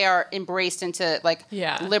instance, they are embraced into like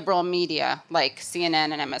liberal media like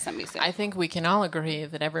CNN and MSNBC. I think we can all agree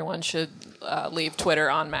that everyone should leave Twitter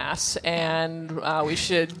en masse, and we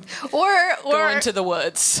should go into the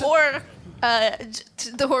woods. Or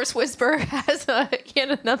the Horse Whisperer has he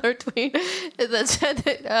had another tweet that said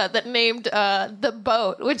that named the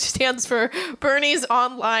boat, which stands for Bernie's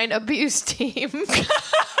Online Abuse Team.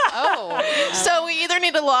 So we either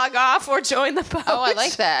need to log off or join the boat. Oh, I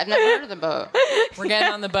like that. I've never heard of the boat. We're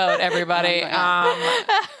getting on the boat, everybody.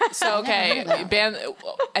 So okay, ban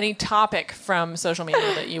any topic from social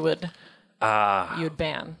media that you would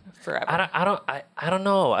ban forever. I don't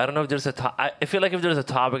know. I don't know if there's I feel like if there's a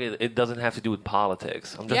topic, it doesn't have to do with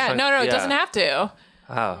politics. I'm just it doesn't have to.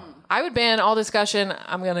 Oh. I would ban all discussion.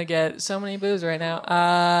 I'm gonna get so many boos right now.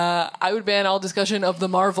 I would ban all discussion of the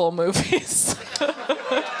Marvel movies.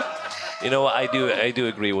 You know what? I do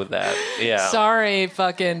agree with that. Yeah. Sorry,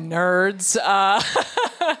 fucking nerds.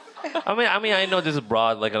 I mean, I know this is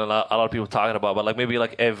broad, like a lot of people talking about, but like maybe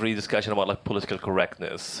like every discussion about like political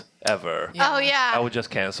correctness ever. Yeah. Oh yeah. I would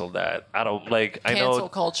just cancel that. I don't like. Cancel I know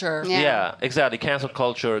culture. Yeah, exactly. Cancel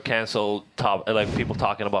culture. Cancel like people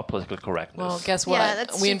talking about political correctness. Well, guess what? Yeah,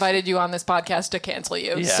 we invited you on this podcast to cancel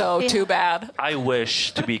you. Yeah. So too bad. I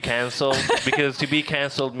wish to be canceled because to be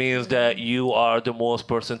canceled means that you are the most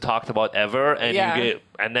person talked about ever, and you get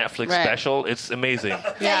a Netflix special. It's amazing.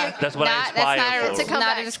 Yeah. That's what I aspire for. It's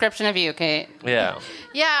not a description of you, Kate. Yeah.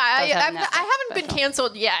 Yeah, I have haven't been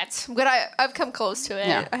canceled yet, but I've come close to it.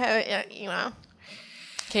 Yeah. I have, you know.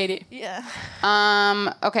 Katie. Yeah.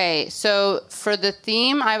 Okay, so for the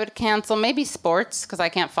theme, I would cancel maybe sports because I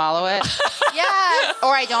can't follow it. Yeah.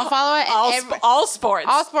 Or I don't follow it. And All sports.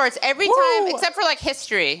 All sports. Every time, except for like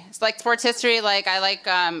history. It's like sports history. Like I like,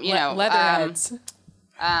 Leatherheads.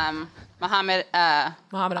 Muhammad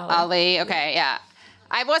Muhammad Ali. Ali. Okay, yeah.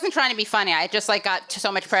 I wasn't trying to be funny. I just like got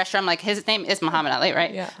so much pressure. I'm like, his name is Muhammad Ali,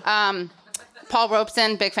 right? Yeah. Paul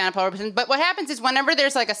Robeson, big fan of Paul Robeson. But what happens is whenever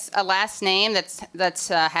there's like a last name that's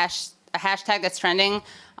a hashtag that's trending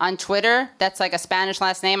on Twitter, that's like a Spanish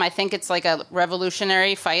last name. I think it's like a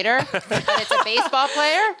revolutionary fighter, but it's a baseball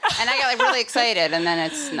player, and I got like really excited, and then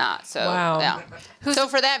it's not. So yeah. So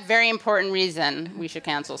for that very important reason, we should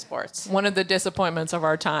cancel sports. One of the disappointments of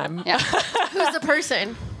our time. Yeah. Who's the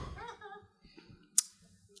person?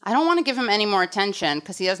 I don't want to give him any more attention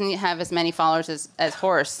because he doesn't have as many followers as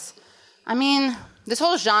Horst. I mean, this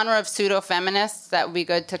whole genre of pseudo-feminists, that would be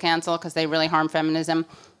good to cancel because they really harm feminism.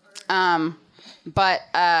 But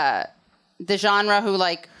the genre who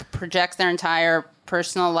like projects their entire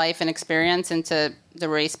personal life and experience into the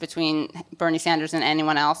race between Bernie Sanders and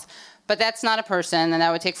anyone else. But that's not a person, and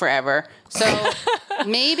that would take forever. So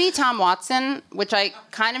maybe Tom Watson, which I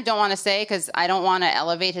kind of don't want to say because I don't want to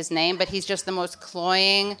elevate his name, but he's just the most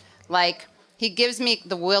cloying, like... He gives me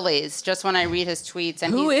the willies just when I read his tweets.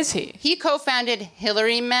 And Who is he? He co-founded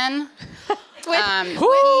Hillary Men.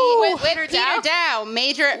 with Peter Dow,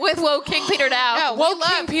 with Woke King Peter Dow. No, Woke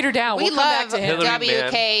King Peter Dow. We'll come back to him.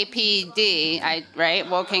 WKPD, right?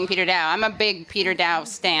 Woke King Peter Dow. I'm a big Peter Dow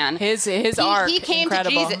stan. His arc, he came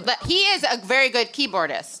incredible. to Jesus. He is a very good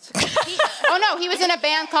keyboardist. He was in a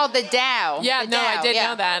band called the Dow. Yeah, I did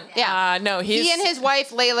know that. Yeah, he and his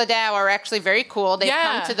wife Layla Dow are actually very cool. They've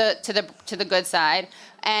come to the good side.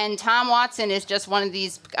 And Tom Watson is just one of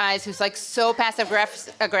these guys who's like so passive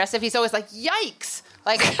aggressive. He's always like, "Yikes!"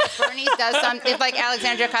 Like if Bernie does something, if like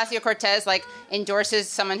Alexandria Ocasio-Cortez like endorses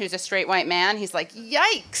someone who's a straight white man, he's like,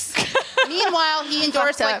 "Yikes!" Meanwhile, he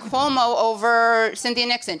endorsed like Cuomo over Cynthia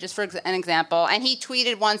Nixon, just for an example. And he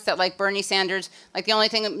tweeted once that like Bernie Sanders, like the only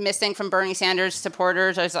thing missing from Bernie Sanders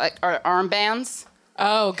supporters are armbands.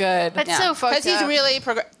 Oh, good. That's so fucked up. Because he's really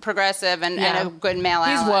progressive and a good male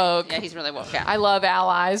ally. He's woke. Yeah, he's really woke. Yeah. I love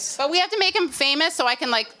allies. But we have to make him famous so I can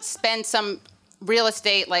like spend some real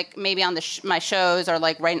estate, like maybe on my shows or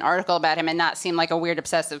like write an article about him and not seem like a weird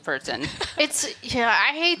obsessive person.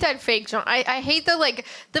 I hate that fake genre. I hate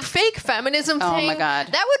the fake feminism thing. Oh my God.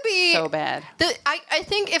 That would be so bad. I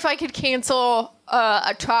think if I could cancel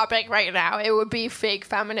a topic right now, it would be fake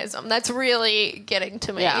feminism. That's really getting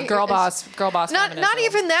to me. Yeah, girl boss feminism. Not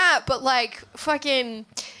even that, but like fucking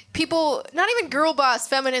people, not even girl boss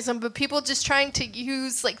feminism, but people just trying to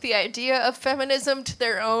use like the idea of feminism to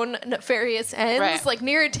their own nefarious ends. Right. Like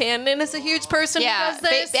Neera Tanden is a huge person who does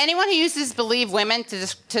this. Anyone who uses believe women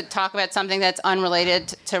to talk about something that's unrelated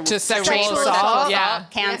to sexual assault, yeah,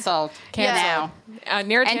 canceled. Canceled.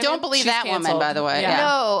 Neera And don't Tanden, believe she's that woman, canceled. by the way. Yeah.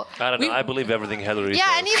 No. I don't know. I believe everything Hillary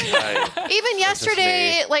Yeah, says. and even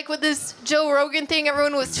yesterday, like with this Joe Rogan thing,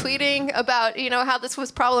 everyone was tweeting about how this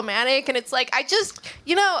was problematic, and it's like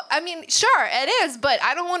I mean, sure it is, but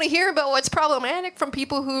I don't want to hear about what's problematic from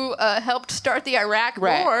people who helped start the Iraq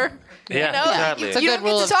Right. War. Yeah, exactly. It's a You good don't get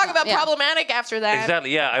rule to of talk thumb, about yeah. problematic after that.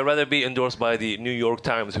 Exactly. Yeah, I'd rather be endorsed by the New York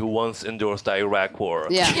Times, who once endorsed the Iraq War.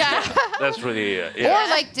 Yeah. Yeah. That's really Or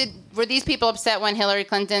like, were these people upset when Hillary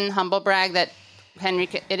Clinton humble bragged that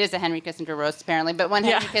it is a Henry Kissinger roast apparently, but when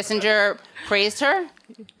Henry Kissinger praised her?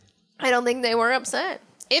 I don't think they were upset.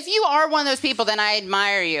 If you are one of those people, then I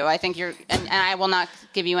admire you. I think you're, and I will not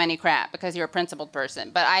give you any crap because you're a principled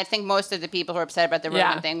person. But I think most of the people who are upset about the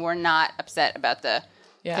Rogan thing were not upset about the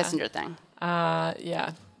Kissinger thing.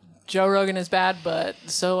 Yeah. Joe Rogan is bad, but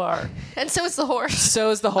so And so is the horse.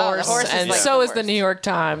 is the horse, horse is and like so the is the worst. New York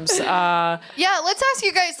Times. Yeah, let's ask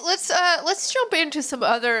you guys. Let's jump into some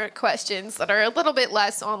other questions that are a little bit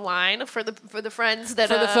less online for the friends that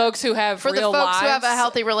For the folks who have for the real folks who have a lives.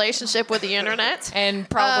 healthy relationship with the internet. And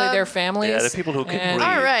probably their families. Yeah, the people who can And- breathe.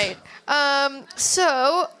 All right.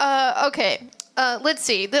 Okay. Let's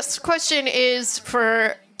see. This question is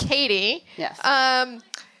for Katie. Yes.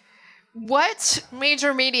 What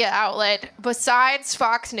major media outlet besides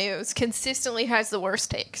Fox News consistently has the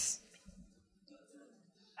worst takes?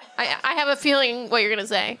 I have a feeling what you're going to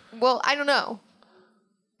say. Well, I don't know.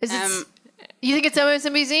 Is it? You think it's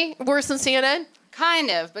MSNBC worse than CNN?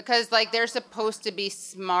 Kind of, because like they're supposed to be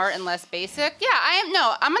smart and less basic. Yeah, I am.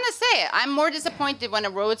 No, I'm gonna say it. I'm more disappointed when a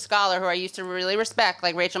Rhodes Scholar, who I used to really respect,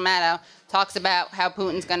 like Rachel Maddow, talks about how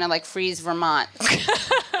Putin's gonna like freeze Vermont.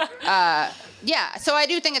 Yeah, so I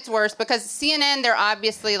do think it's worse because CNN, they're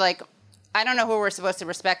obviously like, I don't know who we're supposed to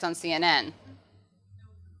respect on CNN.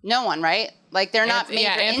 No one, right? Like they're not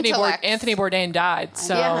major intellects. Anthony Bourdain died,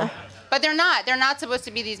 so Yeah. But they're not. They're not supposed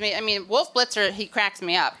to be these. I mean, Wolf Blitzer, he cracks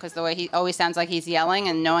me up because the way he always sounds like he's yelling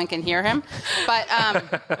and no one can hear him. But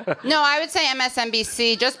no, I would say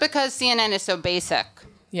MSNBC just because CNN is so basic.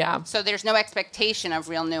 yeah, So there's no expectation of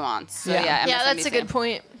real nuance. So Yeah. yeah, Yeah, that's a MSNBC. good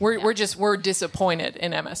point. we're disappointed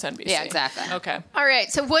in MSNBC. Yeah, exactly. Okay. All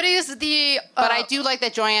right. So what is the? But I do like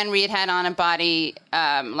that Joyanne Reed had on a body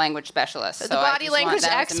language specialist. So I body just want- language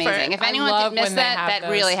that was expert. amazing. If I anyone love did miss when they that, have that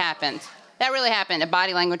those. really happened. That really happened. A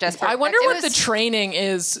body language expert. I wonder It what was- the training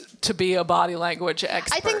is to be a body language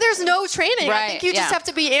expert. I think there's no training. I think Right, you just yeah. have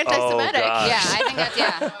to be anti-Semitic. God. Yeah, I think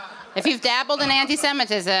that's If you've dabbled in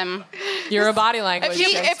anti-Semitism, you're a body language.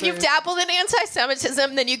 If you've dabbled in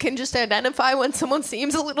anti-Semitism, then you can just identify when someone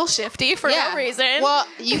seems a little shifty for no reason. Well,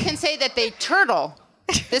 you can say that they turtle.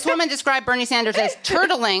 This woman described Bernie Sanders as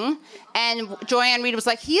turtling, and Joyanne Reed was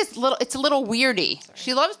like, it's a little weirdy.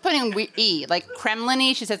 She loves putting E, like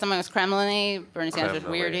Kremlin-y. She said something was Kremlin-y. Bernie Sanders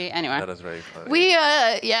was weirdy. Anyway. That is very funny.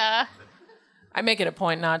 yeah. I make it a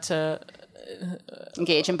point not to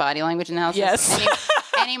Engage in body language analysis. Yes.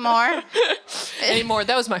 Anymore? anymore.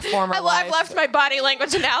 That was my former I've life. left my body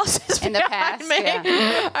language analysis In the behind past, me.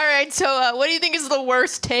 yeah. All right. So, what do you think is the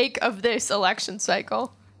worst take of this election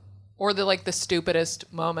cycle? Or the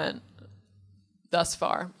stupidest moment thus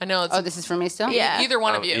far. I know it's Oh, this is for me still? Yeah. either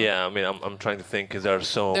one of you. Yeah, I mean, I'm trying to think because there are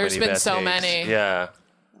so There's many been bad so takes. many. Yeah.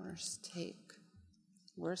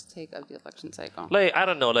 Worst take of the election cycle. Like, I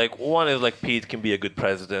don't know. Like, one is like Pete can be a good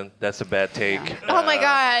president. That's a bad take. Oh my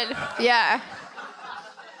God. Yeah.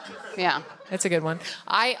 Yeah. That's a good one.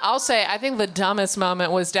 I'll say I think the dumbest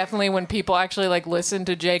moment was definitely when people actually listened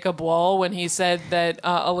to Jacob Wohl when he said that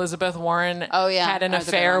Elizabeth Warren had an that was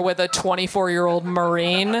a good affair one. with a 24-year-old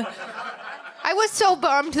Marine. I was so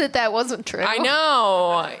bummed that wasn't true. I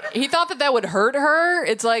know. He thought that would hurt her.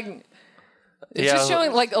 It's like it's just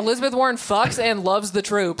showing Elizabeth Warren fucks and loves the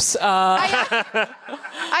troops.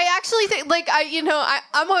 I actually think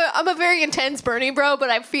I'm a very intense Bernie bro, but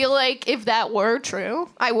I feel like if that were true,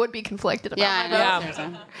 I would be conflicted about Yeah, I my know. vote. Yeah.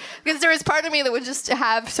 Seriously. Because there is part of me that would just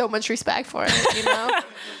have so much respect for it, you know?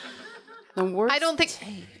 The worst I don't think.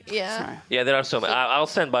 Yeah. Yeah, there are so many. I'll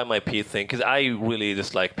stand by my Pete thing because I really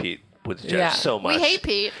dislike Pete Buttigieg Yeah. so much. We hate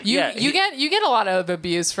Pete. You Yeah, you get a lot of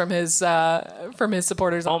abuse from his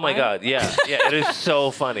supporters. Oh my online. God! Yeah, it is so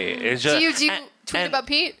funny. It's just Do you and- tweet and- about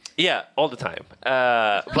Pete? Yeah, all the time.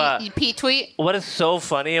 But Pete tweet? what is so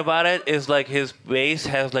funny about it is his base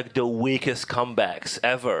has the weakest comebacks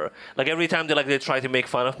ever. Every time they try to make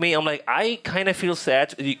fun of me, I'm like, I kind of feel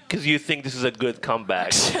sad because you think this is a good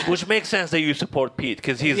comeback, which makes sense that you support Pete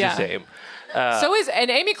because he's Yeah. the same.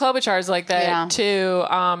 And Amy Klobuchar is like that Yeah. too.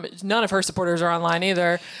 None of her supporters are online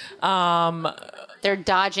either. They're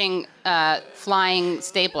dodging flying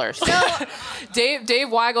staplers. Dave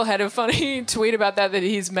Weigel had a funny tweet about that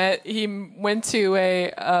he went to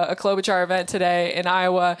a Klobuchar event today in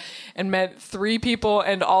Iowa and met 3 people,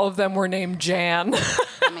 and all of them were named Jan.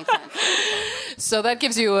 That makes sense. So that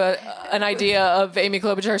gives you an idea of Amy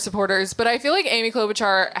Klobuchar supporters. But I feel like Amy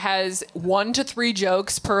Klobuchar has 1 to 3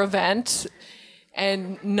 jokes per event,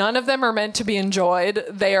 and none of them are meant to be enjoyed.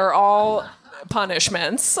 They are all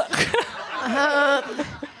punishments.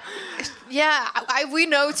 Yeah, we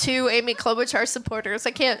know 2 Amy Klobuchar supporters.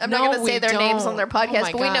 I'm not No, going to say we their names don't. on their Oh podcast,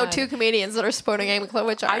 my but we know God. 2 comedians that are supporting Amy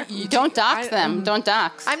Klobuchar. Don't dox them. Don't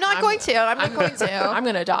dox. I'm not going to. I'm not going to. I'm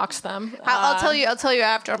going to dox them. I'll tell you. I'll tell you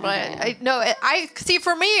after. But I see.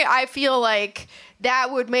 For me, I feel like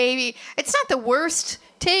that would maybe. It's not the worst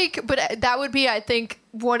take, but that would be, I think,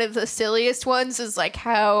 one of the silliest ones. Is like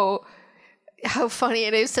how funny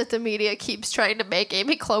it is that the media keeps trying to make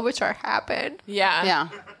Amy Klobuchar happen. Yeah.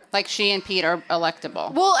 Like she and Pete are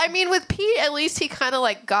electable. Well, I mean, with Pete, at least he kind of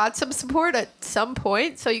like got some support at some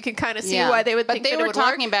point, so you can kind of see why they would think But they that it were would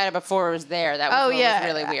talking work. about it before it was there. That was, Oh what yeah,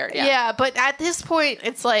 was really weird. Yeah, but at this point,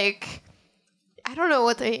 it's like I don't know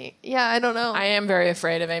what they. Yeah, I don't know. I am very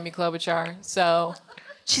afraid of Amy Klobuchar. So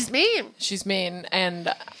She's mean. she's mean.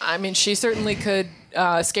 And I mean, she certainly could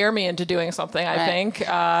scare me into doing something, I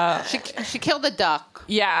Right. think. She killed a duck.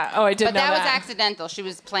 Yeah. Oh, I did But know that was that. accidental. She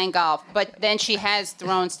was playing golf. But then she has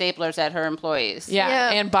thrown staplers at her employees. Yeah.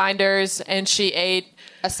 Yeah. And binders. And she ate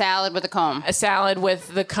A salad with a comb. a salad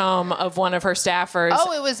with the comb of one of her staffers.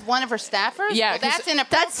 Oh, it was one of her staffers? Yeah, Well, 'cause that's inappropriate.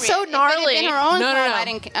 that's so If it had gnarly. been her own no, comb, no. I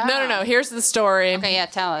didn't. No. Here's the story. Okay, yeah,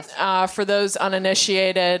 tell us. For those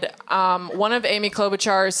uninitiated, one of Amy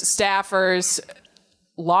Klobuchar's staffers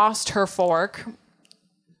lost her fork,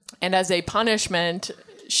 and as a punishment,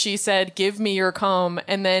 she said, "Give me your comb,"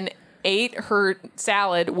 and then ate her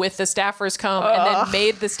salad with the staffer's comb, and then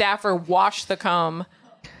made the staffer wash the comb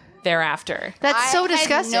thereafter. That's so I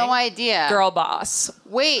disgusting. had no idea. Girl boss.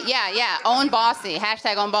 Wait, yeah. Own bossy.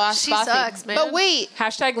 Hashtag own boss. She bossy. sucks, man. But wait,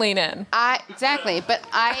 Hashtag lean in. exactly. But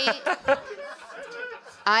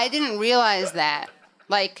I didn't realize that.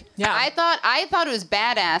 Like, Yeah. I thought it was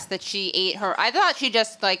badass that she ate her. I thought she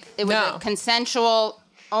just like it was No. a consensual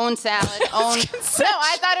own salad, own. No,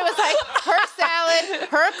 I thought it was like her salad,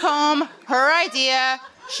 her comb, her idea.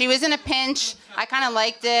 She was in a pinch. I kind of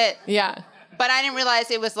liked it, Yeah. but I didn't realize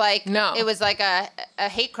it was like No. it was like a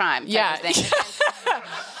hate crime. Type Yeah. of thing.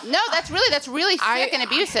 No, that's really sick and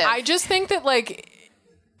abusive. I just think that, like,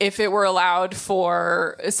 if it were allowed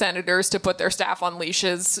for senators to put their staff on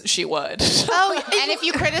leashes, she would. Oh, and if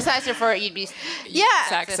you criticize her for it, you'd be yeah,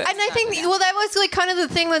 Sexist. and I think Yeah. well, that was like kind of the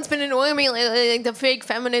thing that's been annoying me lately. Like the fake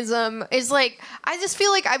feminism is like I just feel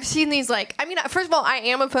like I've seen these like I mean, first of all, I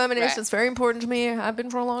am a feminist. Right. It's very important to me. I've been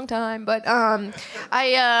for a long time, but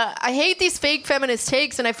I hate these fake feminist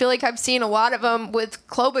takes, and I feel like I've seen a lot of them with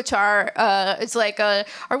Klobuchar. It's like,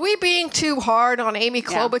 are we being too hard on Amy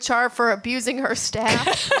Klobuchar for abusing her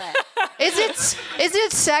staff? Is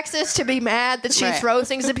it sexist to be mad that she Right. throws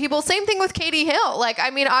things at people? Same thing with Katie Hill. Like, I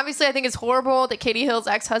mean, obviously, I think it's horrible that Katie Hill's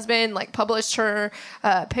ex-husband like published her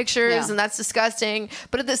pictures, Yeah. and that's disgusting.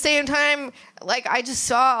 But at the same time, like, I just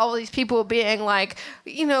saw all these people being like,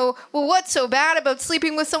 you know, well, what's so bad about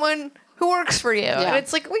sleeping with someone who works for you? And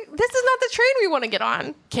it's like, this is not the train we want to get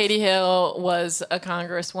on. Katie Hill was a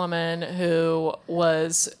congresswoman who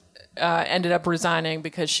was ended up resigning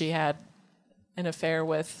because she had an affair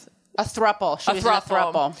with a throuple. She was in a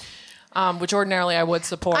throuple. throuple. which ordinarily I would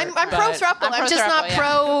support. I'm but- pro throuple. I'm just not pro-throuple, yeah.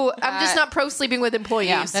 pro. I'm just not pro sleeping with employees.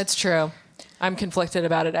 Yeah. That's true. I'm conflicted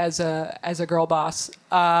about it as a girl boss.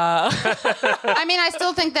 I mean, I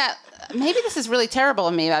still think that maybe this is really terrible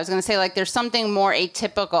of me. I was going to say, like, there's something more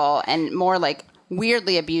atypical and more, like,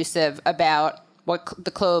 weirdly abusive about what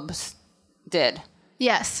the Klobes did.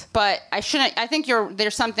 Yes. But I shouldn't. I think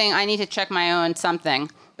there's something. I need to check my own something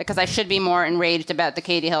because I should be more enraged about the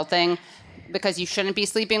Katie Hill thing because you shouldn't be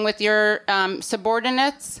sleeping with your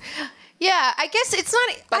subordinates. Yeah, I guess it's not.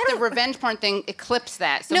 But I the don't, revenge porn thing eclipsed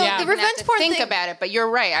that. So No, we the didn't revenge have to porn think thing- about it. But you're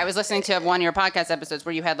right. I was listening to one of your podcast episodes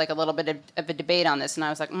where you had like a little bit of a debate on this, and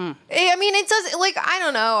I was like, I mean, it does. Like, I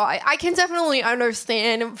don't know. I can definitely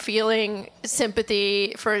understand feeling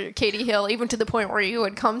sympathy for Katie Hill, even to the point where you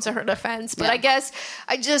would come to her defense. But Yeah. I guess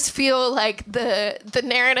I just feel like the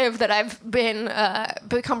narrative that I've been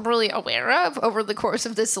become really aware of over the course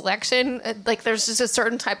of this election, like, there's just a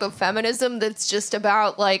certain type of feminism that's just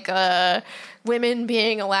about like women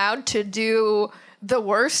being allowed to do the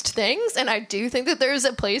worst things, and I do think that there's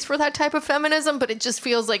a place for that type of feminism, but it just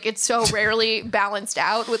feels like it's so rarely balanced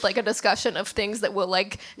out with like a discussion of things that will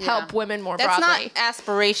like help women more That's broadly. not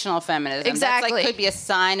aspirational feminism. Exactly. That's like could be a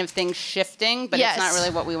sign of things shifting, but Yes. it's not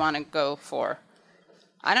really what we want to go for.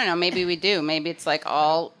 I don't know. Maybe we do. Maybe it's like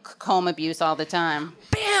all comb abuse all the time.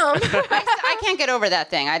 Bam! I can't get over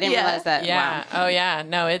that thing. I didn't Yeah. realize that. Yeah. Wow. Oh, yeah.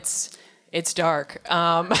 No, it's dark.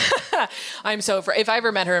 I'm so if I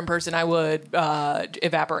ever met her in person, I would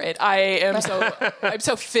evaporate. I'm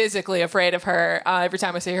so physically afraid of her every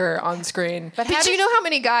time I see her on screen. But But do you know how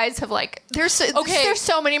many guys have like? There's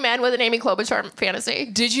so many men with an Amy Klobuchar fantasy.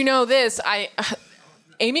 Did you know this?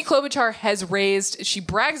 Amy Klobuchar has raised. She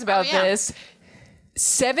brags about this.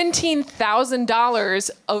 $17,000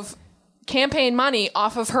 of campaign money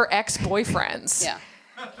off of her ex-boyfriends. Yeah.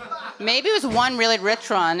 Maybe it was one really rich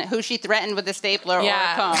one who she threatened with a stapler or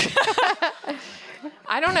a comb.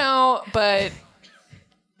 I don't know, but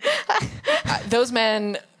those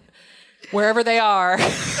men, wherever they are.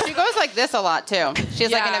 She goes like this a lot too. She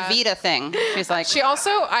has like an Evita thing. She's like She also,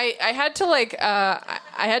 I had to I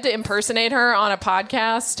had to impersonate her on a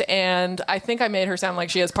podcast, and I think I made her sound like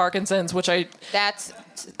she has Parkinson's, which that's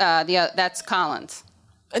Collins.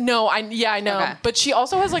 No, I know. Okay. But she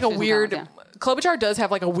also has like a Susan weird. Collins, Klobuchar does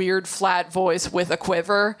have like a weird flat voice with a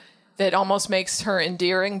quiver that almost makes her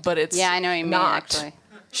endearing, but it's Yeah, I know what you mean, not. actually.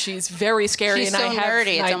 She's very scary, She's and so I have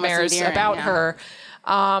nerdy, it's almost nightmares endearing, about yeah. her.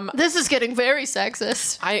 This is getting very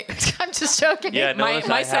sexist. I'm just joking. Yeah, no, My I have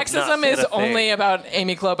not sexism said is a thing. only about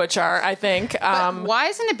Amy Klobuchar, I think. But why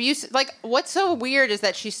isn't abuse like what's so weird is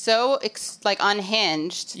that she's so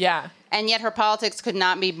unhinged. Yeah. And yet her politics could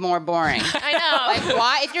not be more boring. I know. Like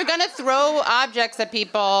why if you're gonna throw objects at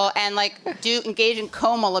people and like engage in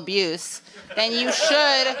comal abuse, then you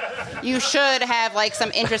should have like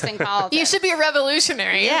some interesting politics. You should be a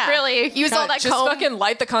revolutionary. Yeah. Really. Use all that Just comb. fucking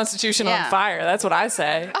light the Constitution Yeah. on fire. That's what I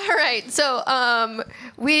say. All right, so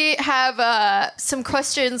we have some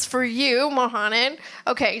questions for you, Mohanan.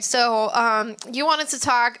 Okay, so you wanted to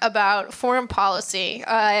talk about foreign policy.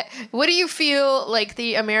 What do you feel like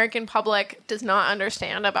the American public does not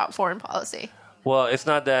understand about foreign policy? Well, it's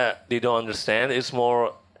not that they don't understand. It's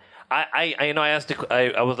more. I asked.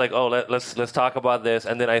 I was like, oh, let's talk about this,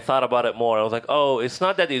 and then I thought about it more. I was like, oh, it's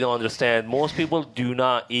not that they don't understand. Most people do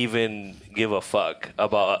not even give a fuck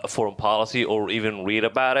about foreign policy or even read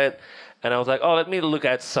about it. And I was like, oh, let me look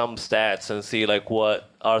at some stats and see like what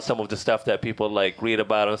are some of the stuff that people like read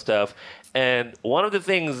about and stuff. And one of the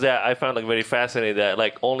things that I found like very fascinating that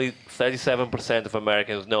like only 37% of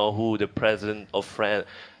Americans know who the president of France,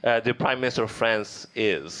 the prime minister of France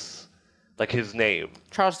is. Like his name.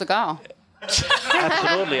 Charles de Gaulle.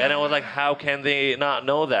 Absolutely. And I was like, how can they not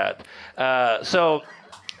know that? And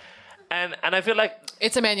I feel like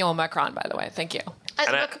It's Emmanuel Macron, by the way. Thank you.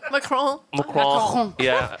 Macron.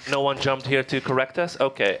 Yeah, no one jumped here to correct us?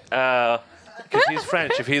 Okay. Because he's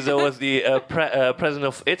French. If he was the president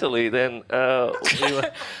of Italy, then we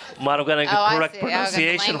might have gotten a correct see.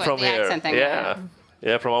 pronunciation The from language, the here. accent thing, Yeah.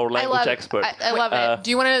 Yeah, from our language expert. I love it. Do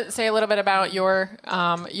you want to say a little bit about your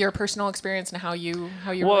personal experience and how you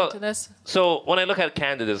relate to this? So when I look at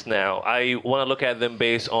candidates now, I want to look at them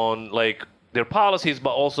based on like their policies, but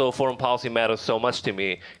also foreign policy matters so much to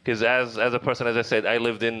me because as a person, as I said, I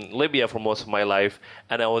lived in Libya for most of my life,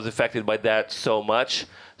 and I was affected by that so much.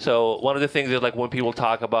 So one of the things is like when people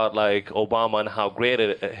talk about like Obama and how great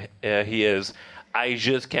he is, I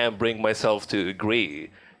just can't bring myself to agree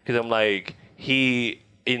because I'm like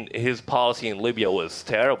his policy in Libya was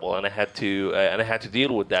terrible, and I had to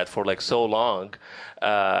deal with that for like so long,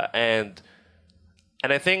 and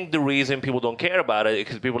I think the reason people don't care about it is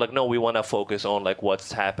because people are like, no, we want to focus on like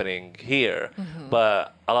what's happening here,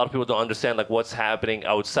 but a lot of people don't understand like what's happening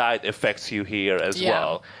outside affects you here as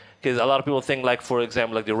well. Because a lot of people think, like, for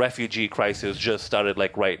example, like the refugee crisis just started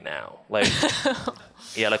like right now, like.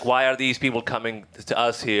 Yeah, like, why are these people coming to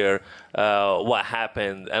us here? What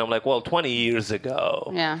happened? And I'm like, well, 20 years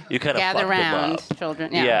ago, you kind of gather fucked them around, up.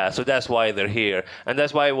 children. Yeah, so that's why they're here. And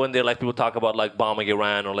that's why when they're like, people talk about like bombing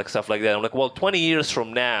Iran or like stuff like that, I'm like, well, 20 years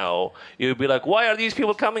from now, you'd be like, why are these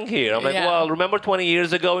people coming here? I'm like, well, remember 20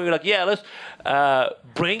 years ago? And you're like, yeah, let's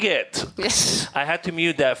bring it. I had to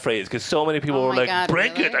mute that phrase because so many people were like, God,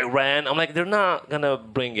 bring really? it, Iran. I'm like, they're not going to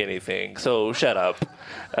bring anything. So shut up.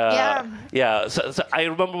 Yeah. So I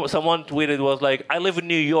remember someone tweeted was like, I live in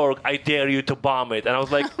New York. I dare you to bomb it. And I was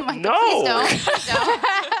like, no. Please don't. Please don't.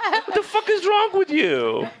 What the fuck is wrong with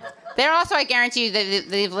you? They're also, I guarantee you,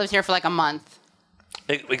 they've lived here for like a month.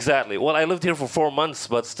 Exactly. Well, I lived here for 4 months,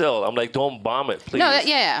 but still, I'm like, don't bomb it, please. No,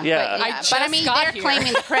 yeah. Yeah. But I mean, they're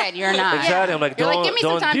claiming the cred. You're not. Exactly. I'm like, You're don't, like, give me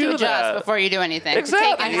some don't time do to adjust that. before you do anything.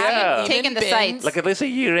 Exactly, yeah. Taking the Been- sites. Like at least a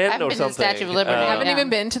year in haven't or been to the something. Statue of Liberty. I haven't Yeah. even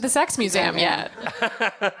been to the Sex Museum yet.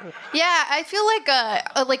 Yeah, I feel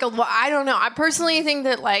I don't know. I personally think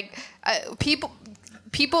that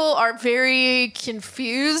people are very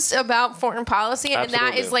confused about foreign policy, and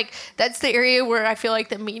that is Absolutely. that's the area where I feel like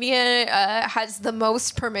the media has the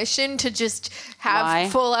most permission to just have Lie.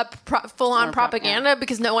 full-on propaganda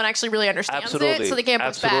because no one actually really understands it, so they can't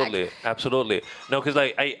push back. Absolutely. No, because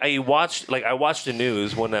I watched the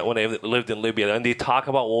news when I lived in Libya, and they talk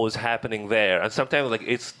about what was happening there, and sometimes like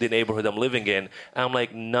it's the neighborhood I'm living in, and I'm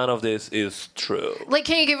like, none of this is true. Like,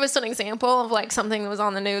 can you give us an example of like something that was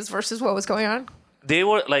on the news versus what was going on? They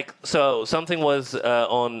were like, so something was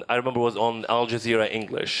on. I remember was on Al Jazeera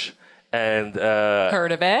English, and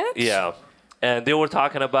Heard of it? yeah, and they were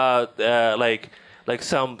talking about like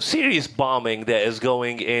some serious bombing that is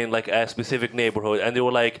going in like a specific neighborhood, and they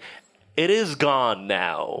were like, it is gone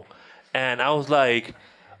now, and I was like,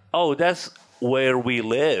 oh, that's where we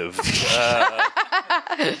live.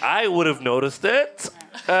 I would have noticed it,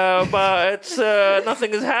 but it's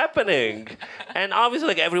nothing is happening. And obviously,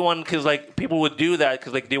 like everyone, because like people would do that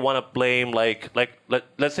because like they want to blame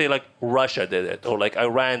let's say like Russia did it or like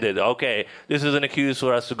Iran did it. Okay, this is an excuse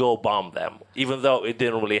for us to go bomb them, even though it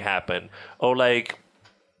didn't really happen. Or like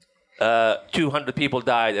 200 people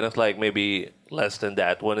died, and it's like maybe less than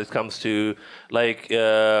that when it comes to like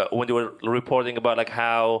when they were reporting about like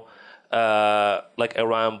how like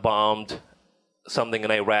Iran bombed something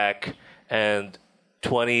in Iraq and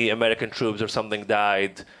 20 American troops or something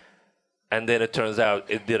died. And then it turns out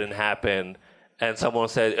it didn't happen. And someone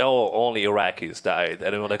said, oh, only Iraqis died.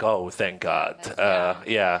 And they were like, oh, thank God.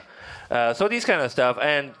 Yeah. So these kind of stuff.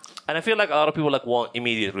 And I feel like a lot of people like want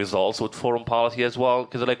immediate results with foreign policy as well.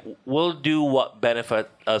 Because like, we'll do what benefit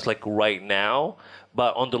us like right now.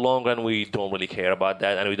 But on the long run, we don't really care about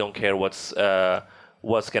that. And we don't care what's going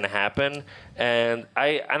to happen. And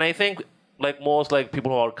I think like most like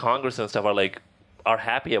people who are Congress and stuff are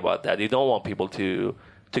happy about that. They don't want people to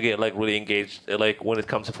get like really engaged like when it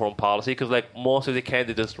comes to foreign policy, because like most of the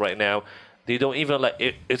candidates right now, they don't even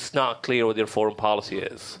like it's not clear what their foreign policy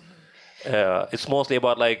is. It's mostly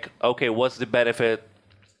about like, okay, what's the benefit?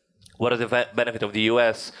 What is the benefit of the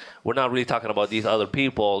U.S.? We're not really talking about these other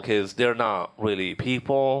people because they're not really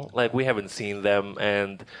people. Like we haven't seen them,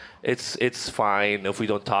 and it's fine if we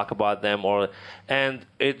don't talk about them. And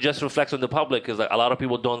it just reflects on the public because like a lot of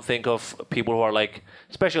people don't think of people who are like,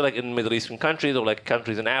 especially like in Middle Eastern countries or like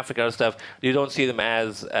countries in Africa and stuff. You don't see them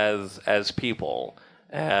as people.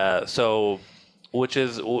 So. Which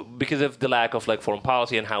is because of the lack of like foreign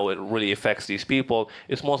policy and how it really affects these people.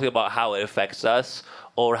 It's mostly about how it affects us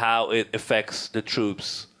or how it affects the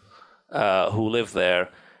troops who live there,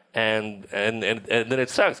 and then it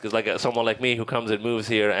sucks because like someone like me who comes and moves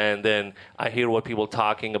here, and then I hear what people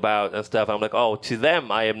talking about and stuff. I'm like, oh, to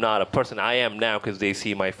them I am not a person. I am now because they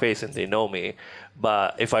see my face and they know me.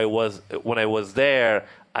 But when I was there,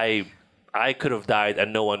 I could have died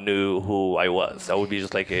and no one knew who I was. I would be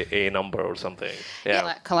just like a number or something.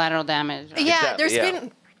 Yeah. Collateral damage. Right? Yeah,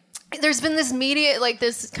 Exactly, there's been this media, like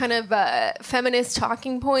this kind of feminist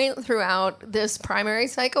talking point throughout this primary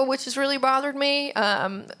cycle, which has really bothered me,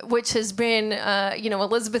 which has been,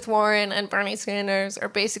 Elizabeth Warren and Bernie Sanders are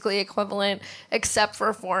basically equivalent except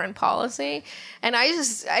for foreign policy. And I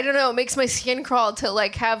don't know, it makes my skin crawl to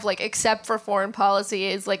like have like except for foreign policy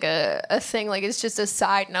is like a thing, like it's just a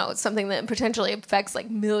side note, something that potentially affects like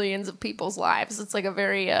millions of people's lives. It's like a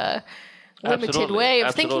very limited Absolutely, way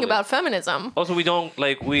of thinking absolutely. about feminism. Also, we don't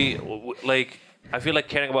like I feel like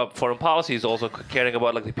caring about foreign policy is also caring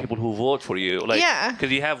about like the people who vote for you. Like, Yeah.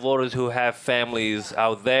 Because you have voters who have families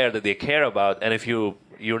out there that they care about, and if you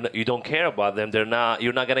don't care about them,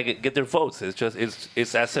 you're not gonna get their votes. It's just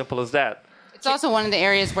it's as simple as that. It's also one of the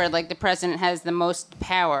areas where like the president has the most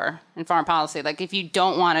power in foreign policy. Like if you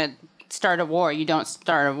don't want to start a war, you don't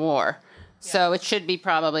start a war. So it should be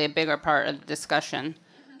probably a bigger part of the discussion.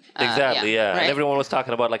 Exactly, yeah. Right. And everyone was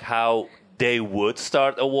talking about like how they would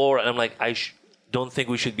start a war, and I'm like, don't think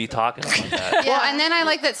we should be talking about that. Well, and then I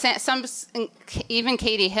like that even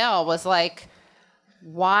Katie Hill was like,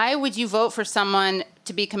 why would you vote for someone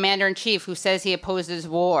to be commander-in-chief who says he opposes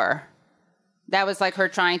war? That was like her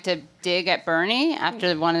trying to dig at Bernie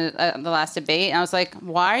after one of the last debate. And I was like,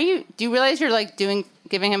 do you realize you're like giving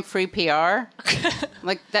him free PR?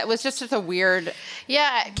 Like that was just a weird.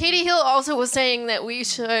 Yeah, Katie Hill also was saying that we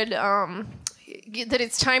should that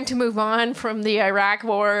it's time to move on from the Iraq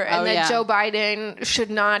War, and that Joe Biden should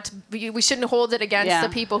not we shouldn't hold it against the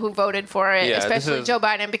people who voted for it, especially Joe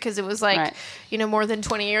Biden, because it was like more than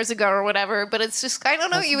 20 years ago or whatever. But it's just, I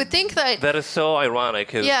don't know, you would think that is so ironic,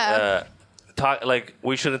 because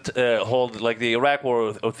we shouldn't hold like the Iraq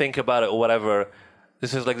War or think about it or whatever.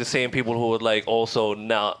 This is like the same people who would like also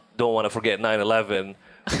now don't want to forget 9/11,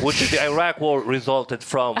 which the Iraq War resulted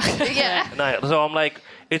from. So I'm like,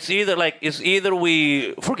 it's either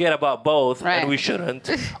we forget about both and we shouldn't,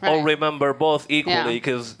 or remember both equally,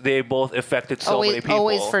 because they both affected so many people.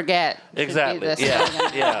 Always forget. Exactly.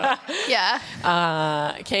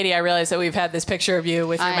 Katie, I realize that we've had this picture of you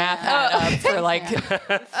with your math hat up for like 30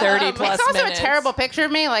 plus minutes. It's also a terrible picture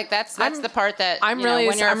of me. Like that's the part that when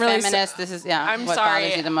you're a feminist, this is I'm what sorry.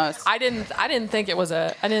 bothers you the most. I didn't think it was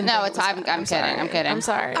a. I didn't. No, think I'm kidding. I'm kidding. I'm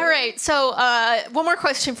sorry. All right. So one more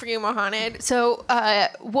question for you, Mohanad. So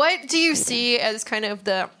what do you see as kind of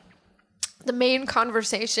the main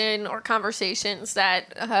conversation or conversations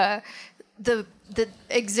that that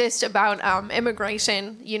exist about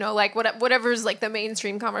immigration? Like whatever's like the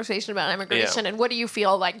mainstream conversation about immigration, and what do you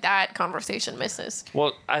feel like that conversation misses?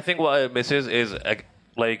 Well, I think what it misses is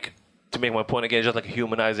like, to make my point again, just like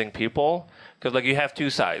humanizing people. Because like you have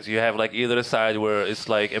two sides. You have like either a side where it's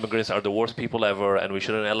like immigrants are the worst people ever and we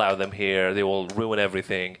shouldn't allow them here. They will ruin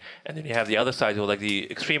everything. And then you have the other side who are like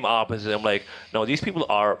the extreme opposite. I'm like, no, these people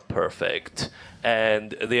are perfect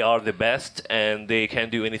and they are the best and they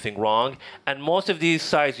can't do anything wrong. And most of these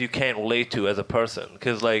sides you can't relate to as a person,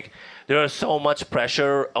 because like there is so much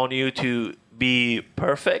pressure on you to be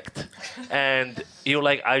perfect, and you're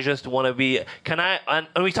like, I just want to be. And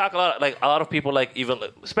we talk a lot of people, like even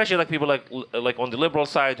especially like people like on the liberal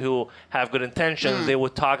side who have good intentions. They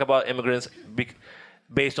would talk about immigrants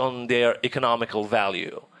based on their economical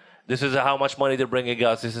value. This is how much money they're bringing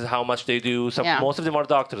us. This is how much they do. Most of them are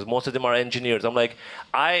doctors. Most of them are engineers.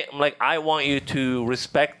 I want you to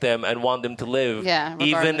respect them and want them to live,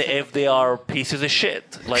 even if they are pieces of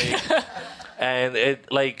shit. Like, and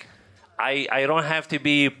it like. I don't have to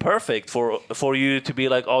be perfect for you to be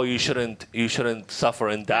like, oh, you shouldn't suffer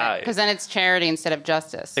and die. Because then it's charity instead of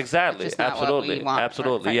justice. Exactly. Absolutely.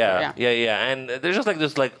 Absolutely. Yeah. And there's just like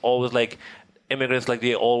this, like always like immigrants, like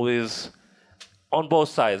they always on both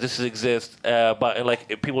sides. This exists, but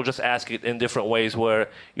like people just ask it in different ways where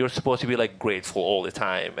you're supposed to be like grateful all the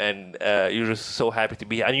time, and you're just so happy to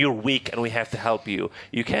be here. And you're weak, and we have to help you.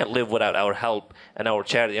 You can't live without our help and our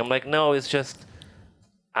charity. I'm like, no, it's just.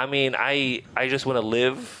 I mean, I just want to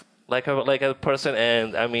live like a person,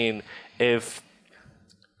 and I mean, if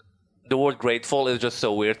the word grateful is just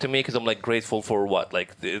so weird to me, because I'm like, grateful for what?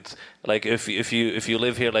 Like it's like if you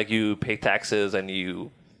live here, like you pay taxes and you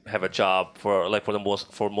have a job for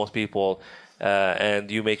most people,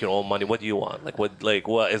 and you make your own money. What do you want?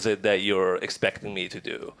 What is it that you're expecting me to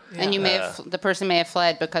do? Yeah. And the person may have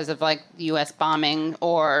fled because of like U.S. bombing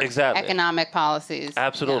or economic policies.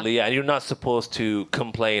 Absolutely, yeah. And you're not supposed to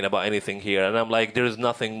complain about anything here. And I'm like, there's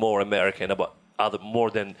nothing more American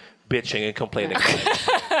more than bitching and complaining.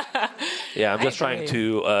 Yeah, I'm just trying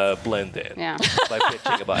to blend in by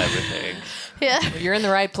bitching about everything. Yeah, well, you're in the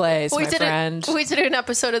right place, my friend. We did an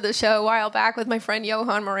episode of the show a while back with my friend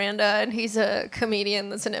Johan Miranda, and he's a comedian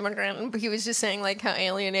that's an immigrant. And he was just saying like how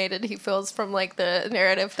alienated he feels from like the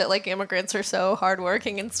narrative that like immigrants are so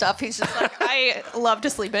hardworking and stuff. He's just like, I love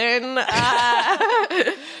to sleep in.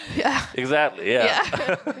 Yeah, exactly.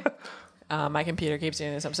 Yeah. My computer keeps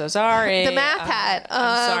doing this. I'm so sorry. The math hat.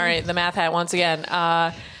 I'm sorry. The math hat once again.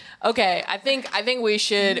 Okay, I think we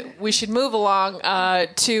should move along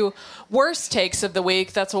to worst takes of the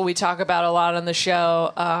week. That's what we talk about a lot on the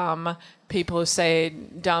show. People who say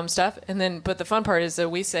dumb stuff, but the fun part is that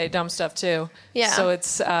we say dumb stuff too. Yeah. So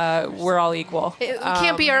it's we're all equal. It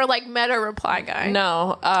can't be our like meta reply guy.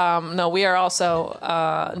 No, we are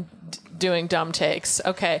also doing dumb takes.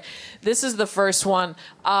 Okay, this is the first one.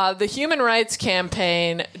 The Human Rights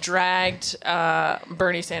Campaign dragged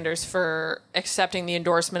Bernie Sanders for accepting the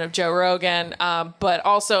endorsement of Joe Rogan, but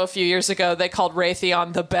also a few years ago they called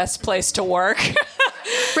Raytheon the best place to work.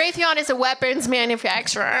 Raytheon is a weapons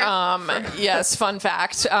manufacturer. Yes, fun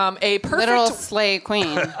fact. A perfect literal slay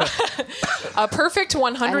queen. A perfect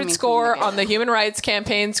 100 score on the Human Rights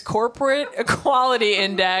Campaign's Corporate Equality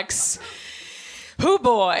Index. Oh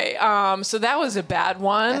boy. So that was a bad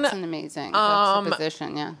one. That's an amazing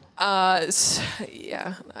juxtaposition, yeah.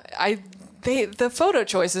 Yeah. The photo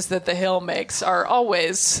choices that The Hill makes are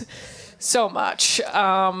always so much.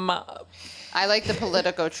 I like the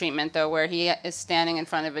Politico treatment, though, where he is standing in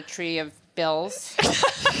front of a tree of bills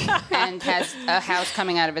and has a house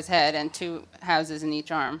coming out of his head and 2 houses in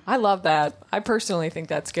each arm. I love that. I personally think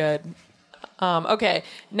that's good. Okay,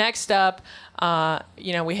 next up,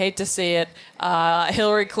 we hate to see it.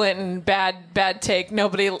 Hillary Clinton, bad take.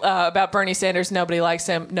 Nobody about Bernie Sanders. Nobody likes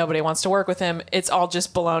him. Nobody wants to work with him. It's all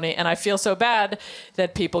just baloney, and I feel so bad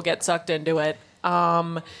that people get sucked into it.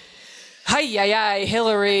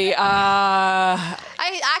 Hillary.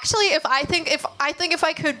 If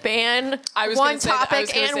I could ban I was one gonna say that- I was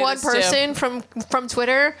topic gonna and say one this too. person from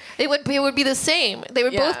Twitter, it would be the same. They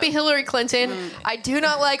would Yeah. both be Hillary Clinton. I do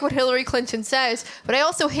not like what Hillary Clinton says, but I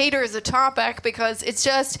also hate her as a topic because it's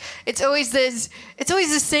always this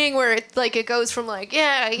thing where it goes from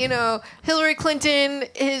Hillary Clinton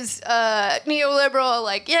is neoliberal,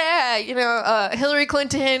 Hillary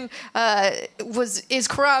Clinton is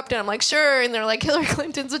corrupt, and I'm like, sure, and they're like, Hillary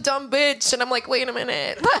Clinton's a dumb bitch, and I'm like, wait a minute.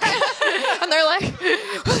 And they're like,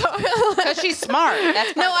 Because she's smart.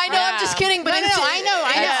 That's no, I know, I'm just kidding, but I know. That's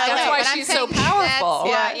why but I'm she's so saying powerful.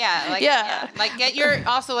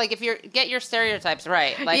 Get your stereotypes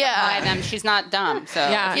right. Apply them. She's not dumb. So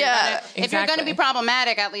if you're going to be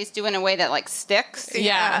problematic, at least do it in a way that sticks.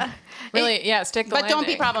 Yeah. Really, stick the But don't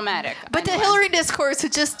be landing. problematic. But the Hillary discourse,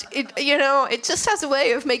 it just has a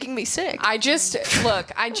way of making me sick. I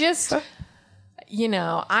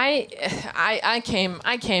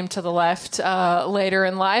came to the left later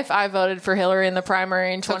in life. I voted for Hillary in the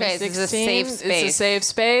primary in 2016. This is a safe space. It's a safe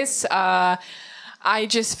space. I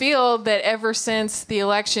just feel that ever since the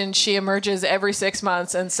election, she emerges every 6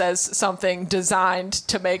 months and says something designed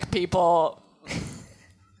to make people...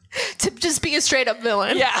 To just be a straight up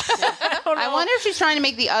villain. Yeah. I wonder if she's trying to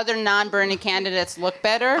make the other non-Bernie candidates look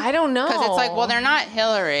better. I don't know. Because it's well, they're not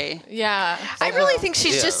Hillary. Yeah. I really think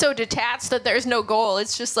she's just so detached that there's no goal.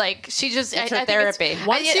 It's just she just... It's her therapy.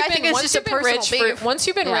 Once you've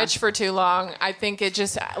been Yeah. rich for too long, I think it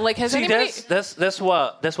just has See, anybody? that's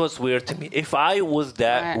what's weird to me. If I was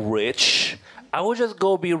that rich, I would just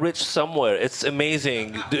go be rich somewhere. It's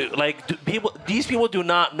amazing. These people do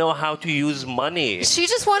not know how to use money. She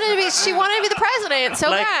just wanted to be the president so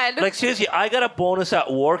bad. Seriously, I got a bonus at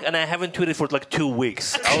work and I haven't tweeted for 2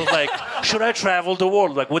 weeks. I was like, should I travel the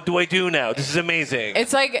world? What do I do now? This is amazing.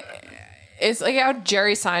 It's like how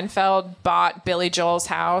Jerry Seinfeld bought Billy Joel's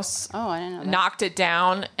house. Oh, I didn't know that. Knocked it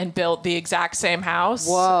down and built the exact same house.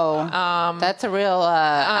 Whoa. That's a real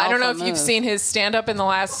I don't know if you've seen his stand-up in the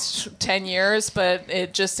last 10 years, but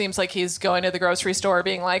it just seems like he's going to the grocery store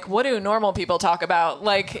being like, what do normal people talk about?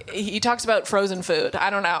 He talks about frozen food. I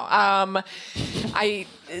don't know.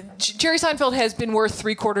 Jerry Seinfeld has been worth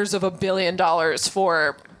 $750 million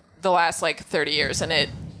for the last 30 years, and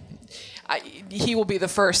he will be the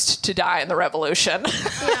first to die in the revolution.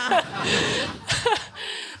 Yeah.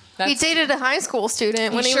 He dated a high school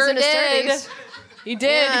student when he was in his 30s. He did.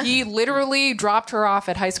 Yeah. He literally dropped her off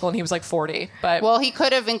at high school, and he was 40. But well, he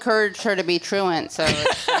could have encouraged her to be truant, so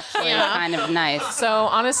it's actually kind of nice. So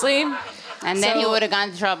honestly, and then he would have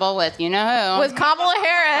gotten in trouble with who? With Kamala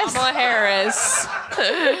Harris. Kamala Harris.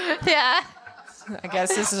 Yeah. I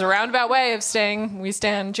guess this is a roundabout way of we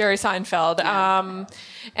stand Jerry Seinfeld. Yeah.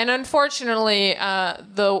 And unfortunately,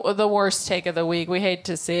 the worst take of the week, we hate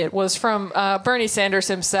to see it, was from Bernie Sanders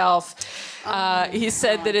himself. He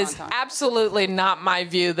said that it's absolutely not my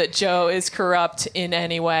view that Joe is corrupt in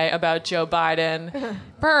any way about Joe Biden.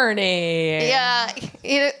 Bernie. Yeah.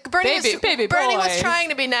 Bernie Baby Bernie boy. was trying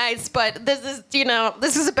to be nice, but this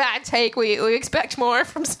is a bad take. We expect more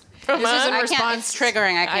from This is in It's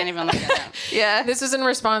triggering. I can't even look at it. Yeah. This is in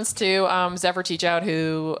response to Zephyr Teachout,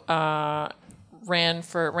 who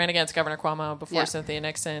ran against Governor Cuomo before Cynthia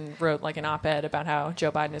Nixon wrote an op-ed about how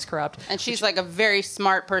Joe Biden is corrupt. And she's a very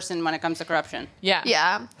smart person when it comes to corruption. Yeah.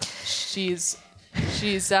 Yeah. She's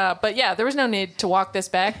but yeah, there was no need to walk this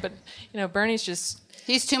back, but Bernie's just...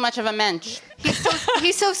 He's too much of a mensch.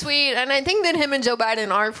 He's so sweet, and I think that him and Joe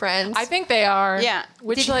Biden are friends. I think they are. Yeah.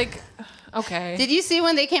 Okay. Did you see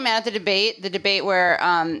when they came out the debate where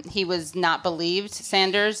he was not believed,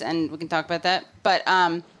 Sanders, and we can talk about that, but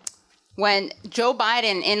when Joe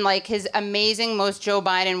Biden, in his amazing, most Joe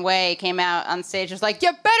Biden way, came out on stage, was like,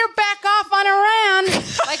 "You better back off on Iran."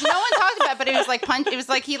 No one talked about it, but it was it was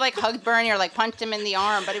he hugged Bernie or punched him in the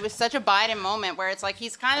arm, but it was such a Biden moment where it's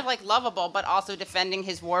he's kind of lovable, but also defending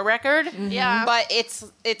his war record. Mm-hmm. Yeah. But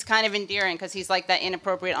it's kind of endearing because he's that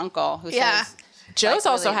inappropriate uncle who says. Joe's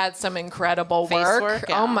also had some incredible work.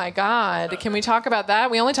 Yeah. Oh my God. Can we talk about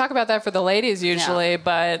that? We only talk about that for the ladies usually,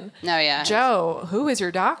 but Joe, who is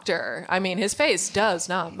your doctor? I mean, his face does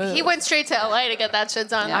not move. He went straight to LA to get that shit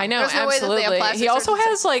done. I know, There's no absolutely. way that they have plastic he also surgeons.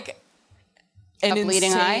 has an A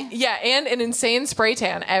bleeding eye? Yeah, and an insane spray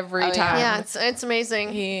tan every yeah. time. Yeah, it's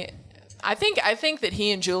amazing. I think that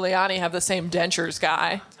he and Giuliani have the same dentures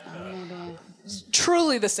guy.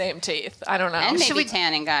 Truly the same teeth. I don't know. And maybe we-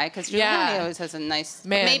 tanning guy, because Giuliani Yeah. always has a nice...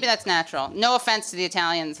 Man. Maybe that's natural. No offense to the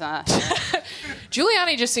Italians.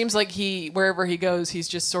 Giuliani just seems like wherever he goes, he's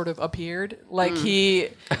just sort of appeared. Like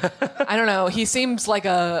I don't know. He seems like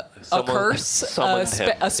a curse, summoned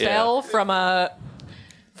him. a spell from a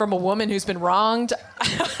woman who's been wronged.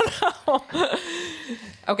 I don't know.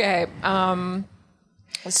 Okay.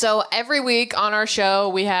 So every week on our show,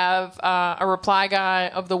 we have a reply guy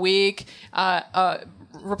of the week.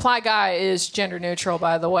 Reply guy is gender neutral,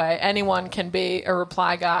 by the way. Anyone can be a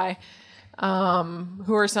reply guy.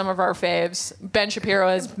 Who are some of our faves? Ben Shapiro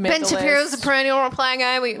has made Ben the Shapiro's list. a perennial reply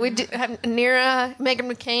guy. We do have Nira,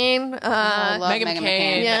 Meghan McCain. I love Meghan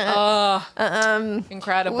McCain. Yeah.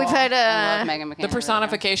 Incredible. We've had I love Meghan McCain. the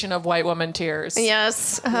personification of white woman tears.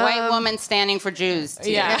 yes, White woman standing for Jews, too,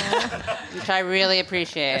 Yeah. which I really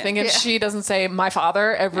appreciate. I think if she doesn't say my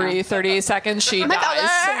father every 30 seconds, she dies.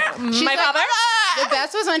 father! She's My like, father. The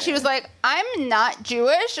best was when she was like, I'm not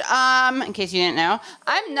Jewish. In case you didn't know,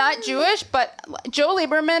 I'm not Jewish, but Joe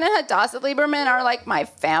Lieberman and Hadassah Lieberman are like my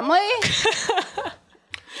family.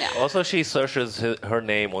 Also, she searches her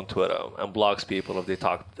name on Twitter and blocks people if they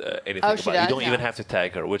talk anything Oh, about she it. does? You don't even Yeah. have to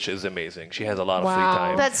tag her, which is amazing. She has a lot of Wow. free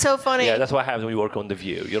time. That's so funny. Yeah, that's what happens when you work on The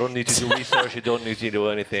View. You don't need to do research. You don't need to do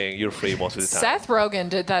anything. You're free most of the time. Seth Rogen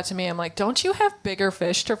did that to me. I'm like, don't you have bigger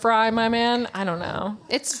fish to fry, my man? I don't know.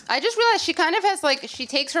 I just realized she kind of has like, she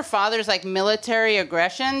takes her father's like military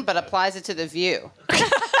aggression, but applies it to The View.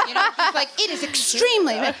 You know, she's like, it is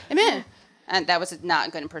extremely, and that was not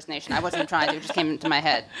a good impersonation. I wasn't trying to, it just came into my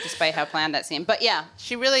head, despite how planned that seemed. But yeah,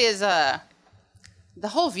 she really is, the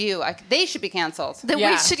whole View, they should be canceled.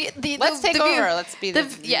 Yeah. Let's take over. Let's be the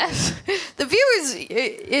View. Yes, the View is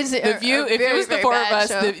The View. If it was the four of us,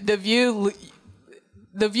 the View,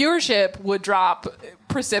 the viewership would drop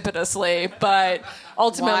precipitously, but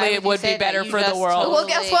ultimately Why it would you would say be better that? You for the just world. Well,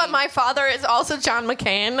 guess what? My father is also John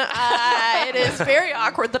McCain. It is very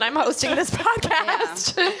awkward that I'm hosting this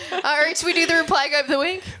podcast. All right, should we do the reply guy of the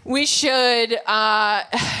week? We should. I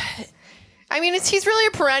mean, he's really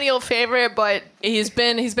a perennial favorite, but He's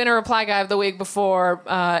been a reply guy of the week before.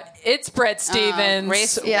 It's Brett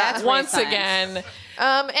Stevens that's once race again.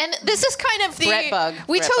 and this is kind of the Brett Bug.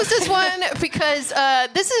 we Brett chose this one because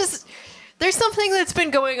there's something that's been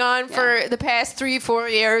going on for the past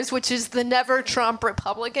 3-4 years, which is the Never Trump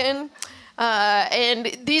Republican.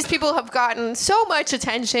 And these people have gotten so much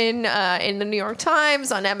attention in the New York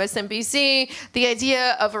Times, on MSNBC, the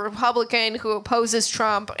idea of a Republican who opposes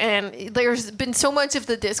Trump. And there's been so much of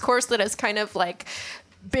the discourse that has kind of like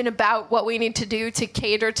been about what we need to do to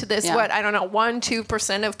cater to this,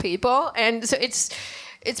 1-2% of people. And so it's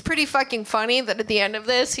pretty fucking funny that at the end of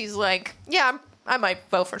this, he's like, yeah, I might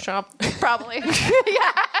vote for Trump. Probably. Of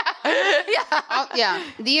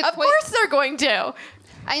course they're going to.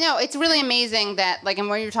 I know, it's really amazing that, like, and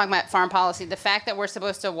when you're talking about foreign policy, the fact that we're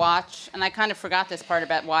supposed to watch, and I kind of forgot this part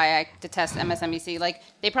about why I detest MSNBC, like,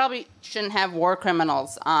 they probably shouldn't have war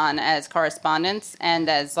criminals on as correspondents and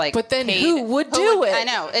as, like, But then paid. who would do it? I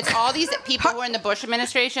know. It's all these people who were in the Bush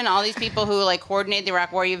administration, all these people who, like, coordinated the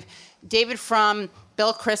Iraq War. You've David Frum,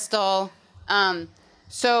 Bill Kristol.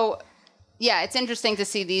 Yeah, it's interesting to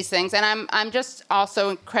see these things, and I'm just also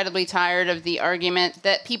incredibly tired of the argument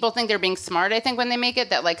that people think they're being smart. I think when they make it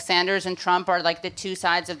that like Sanders and Trump are like the two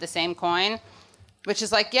sides of the same coin, which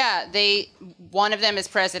is like, yeah, one of them is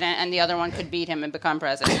president and the other one could beat him and become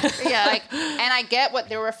president. And I get what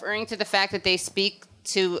they're referring to, the fact that they speak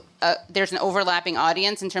to there's an overlapping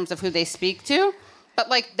audience in terms of who they speak to, but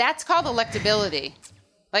like that's called electability.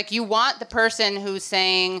 Like you want the person who's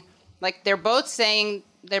saying, like they're both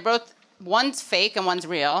one's fake and one's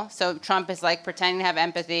real. So Trump is like pretending to have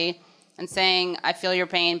empathy and saying, I feel your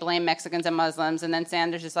pain, blame Mexicans and Muslims. And then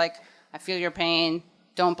Sanders is like, I feel your pain,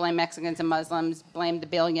 don't blame Mexicans and Muslims, blame the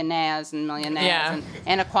billionaires and millionaires and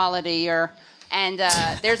inequality. And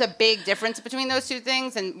there's a big difference between those two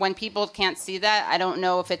things. And when people can't see that, I don't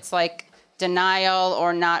know if it's like denial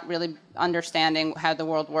or not really understanding how the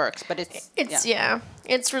world works. But it's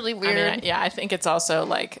really weird. I think it's also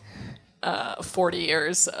like 40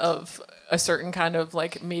 years of a certain kind of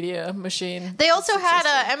like media machine. They also had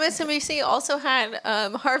MSNBC also had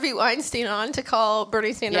Harvey Weinstein on to call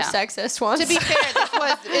Bernie Sanders sexist once. To be fair,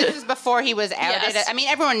 this was before he was outed. Yes. I mean,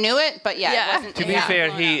 everyone knew it, but it wasn't. To be fair,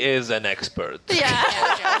 he is an expert. He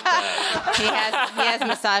has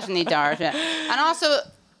misogyny dart. And also,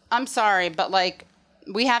 I'm sorry, but like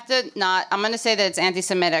we have to not. I'm going to say that it's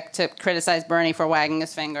anti-Semitic to criticize Bernie for wagging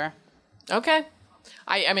his finger. Okay.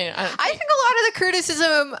 I mean, I think a lot of the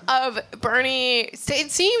criticism of Bernie, it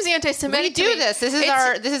seems anti-Semitic. We to do me. this. This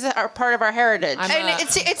is our part of our heritage. And it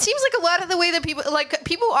seems like a lot of the way that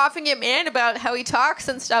people often get mad about how he talks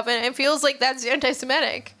and stuff, and it feels like that's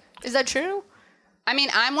anti-Semitic. Is that true? I mean,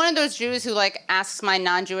 I'm one of those Jews who like asks my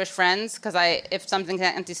non-Jewish friends if something's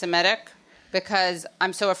anti-Semitic, because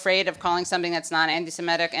I'm so afraid of calling something that's not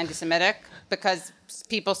anti-Semitic, because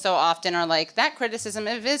people so often are like, that criticism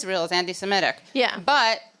of Israel is anti-Semitic. Yeah.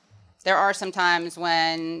 But there are some times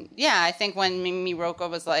when, I think when Mimi Rocco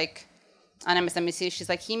was like on MSNBC, she's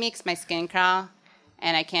like, he makes my skin crawl,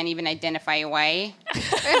 and I can't even identify why.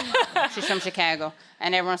 She's from Chicago.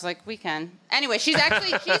 And everyone's like, we can. Anyway, she's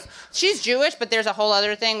she's Jewish, but there's a whole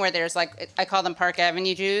other thing where there's like, I call them Park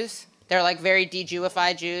Avenue Jews. They're like very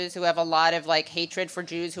de-Jewified Jews who have a lot of like hatred for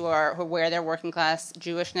Jews who wear their working class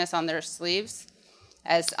Jewishness on their sleeves,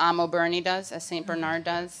 as Amo Bernie does, as Saint Bernard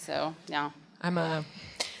does. So yeah, I'm a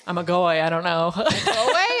goy. I don't know. Goy?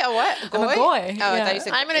 A what? Goy? I'm a goy. Oh, I yeah. thought you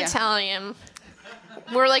said. I'm an Italian.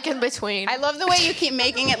 We're like in between. I love the way you keep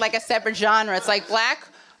making it like a separate genre. It's like black,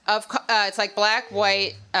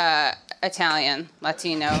 white, Italian,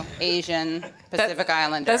 Latino, Asian, Pacific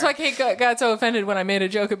Islander. That's why Kate got so offended when I made a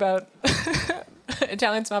joke about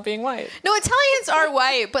Italians not being white. No, Italians are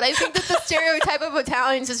white, but I think that the stereotype of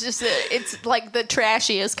Italians is just it's like the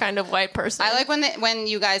trashiest kind of white person. I like when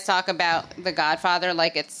you guys talk about The Godfather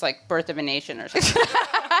like it's like Birth of a Nation or something.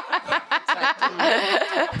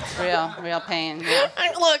 It's real pain. Yeah.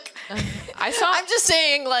 Look, I'm I'm just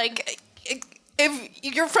saying, like, if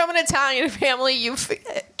you're from an Italian family, you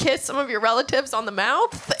kiss some of your relatives on the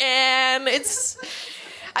mouth, and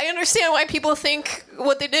I understand why people think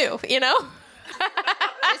what they do, you know?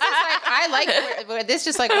 This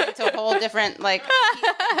just like went to a whole different like.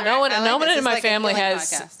 no one this in is my like a family healing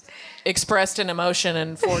has podcast. expressed an emotion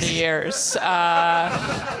in 40 years.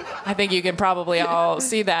 I think you can probably all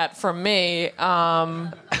see that from me.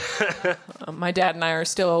 My dad and I are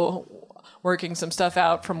still working some stuff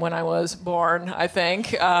out from when I was born, I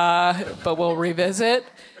think, but we'll revisit.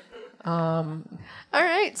 All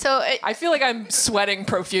right, so I feel like I'm sweating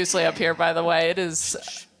profusely up here, by the way. It is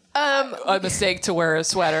a mistake to wear a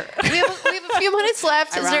sweater. we have a few minutes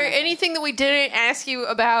left. Is there Ironic. anything that we didn't ask you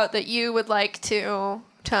about that you would like to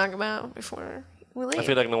talk about before we leave? I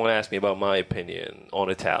feel like no one asked me about my opinion on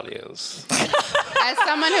Italians. As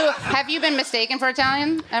someone who have you been mistaken for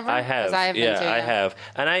Italian ever? I have. 'Cause I have been too, I have.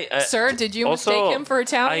 And I Sir, did you also, mistake him for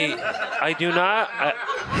Italian? I do not.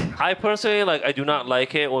 I personally I do not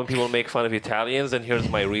like it when people make fun of Italians, and here's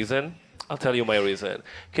my reason. I'll tell you my reason.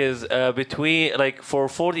 Because for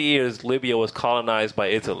 40 years, Libya was colonized by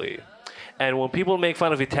Italy, and when people make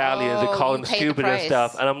fun of Italians, they call them you pay the stupid and price.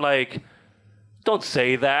 stuff, and I'm like, don't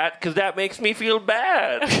say that, because that makes me feel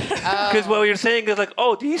bad. Because what you're saying is like,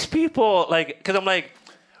 oh, these people, because I'm like,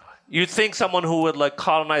 you'd think someone who would like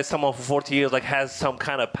colonize someone for 40 years has some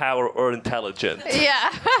kind of power or intelligence.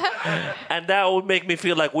 Yeah. And that would make me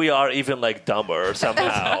feel like we are even dumber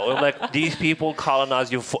somehow. I'm like, these people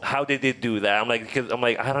colonize you. How did they do that? I'm like,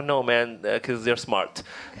 I don't know, man, because they're smart.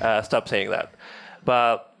 Stop saying that.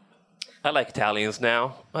 But I like Italians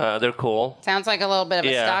now. They're cool. Sounds like a little bit of a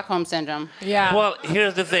Yeah. Stockholm syndrome. Yeah. Well,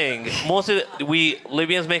 here's the thing.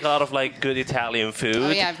 Libyans make a lot of good Italian food.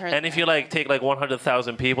 Oh, yeah, I've heard And that. if you take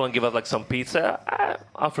 100,000 people and give us some pizza,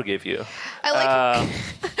 I'll forgive you. I like.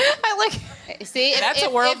 I like. See, That's a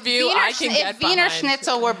worldview I can get If Wiener behind.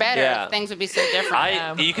 Schnitzel were better, Yeah. things would be so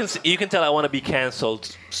different. You can tell I want to be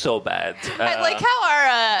canceled so bad. I like how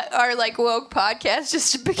our woke podcast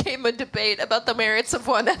just became a debate about the merits of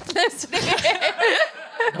one ethnicity.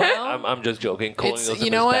 I'm just joking. Calling It's- those you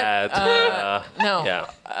is know what? bad. No.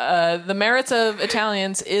 Yeah. The merits of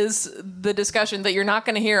Italians is the discussion that you're not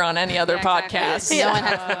going to hear on any other podcast. No one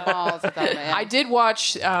has the balls to talk about I did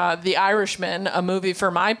watch The Irishman, a movie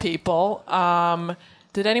for my people.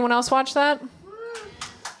 Did anyone else watch that?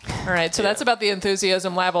 All right, so that's about the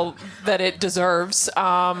enthusiasm level that it deserves.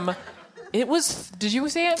 It was. Did you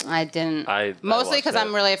see it? I didn't. I Mostly watched because it.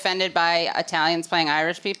 I'm really offended by Italians playing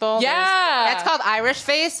Irish people. Yeah. That's called Irish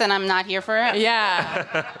face, and I'm not here for it.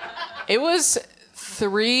 Yeah. It was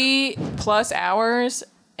 3+ hours,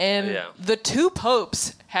 and Yeah. the two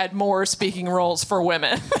popes had more speaking roles for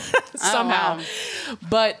women somehow. wow.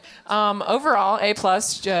 But overall, A+.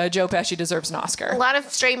 Joe Pesci deserves an Oscar. A lot of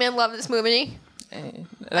straight men love this movie.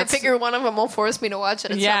 I figure one of them will force me to watch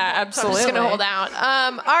it. At Yeah, some point, so I'm just absolutely. gonna hold out.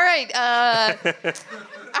 All right.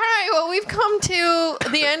 All right. Well, we've come to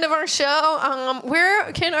the end of our show.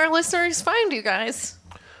 Where can our listeners find you guys?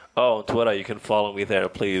 Oh, Twitter, you can follow me there,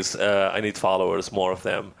 please. I need followers, more of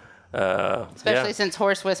them. Especially since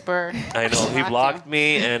Horse Whisperer. I know he blocked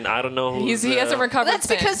me, and I don't know who. He hasn't recovered. That's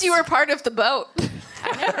since. because you were part of the boat.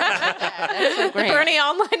 That's so great. Bernie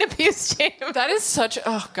online abuse team. That is such.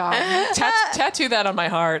 Oh God, tattoo that on my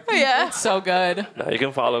heart. Yeah. It's so good. No, you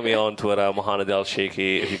can follow me on Twitter, Mohamed El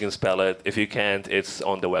Sheikhi, if you can spell it. If you can't, it's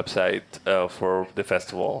on the website for the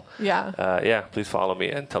festival. Yeah. Please follow me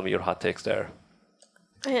and tell me your hot takes there.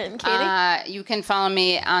 And Katie? You can follow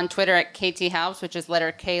me on Twitter at KT Halps, which is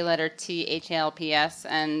letter K, letter T, HALPS,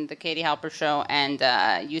 and the Katie Halper Show, and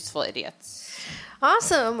Useful Idiots.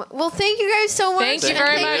 Awesome. Well, thank you guys so much. Thank you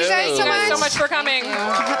very much. Thank you guys so much for coming.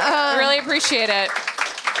 Really appreciate it.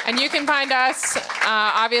 And you can find us,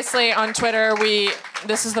 obviously, on Twitter.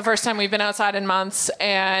 This is the first time we've been outside in months,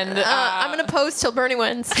 and I'm going to post till Bernie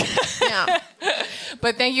wins. Yeah.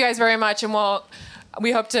 But thank you guys very much, and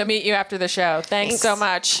we hope to meet you after the show. Thanks so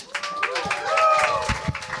much.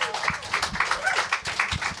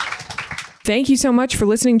 Thank you so much for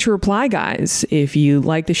listening to Reply Guys. If you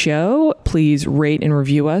like the show, please rate and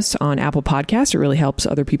review us on Apple Podcasts. It really helps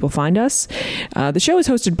other people find us. The show is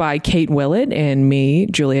hosted by Kate Willett and me,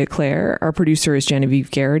 Julia Claire. Our producer is Genevieve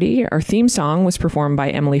Garrity. Our theme song was performed by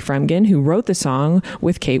Emily Fremgen, who wrote the song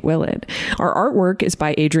with Kate Willett. Our artwork is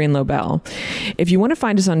by Adrian Lobel. If you want to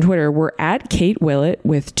find us on Twitter, we're at Kate Willett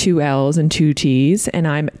with 2 L's and 2 T's, and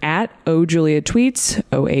I'm at OJuliaTweets,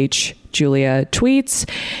 OH Julia Tweets,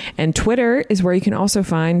 and Twitter is where you can also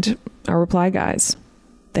find our Reply Guys.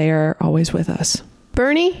 They are always with us.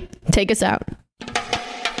 Bernie, take us out.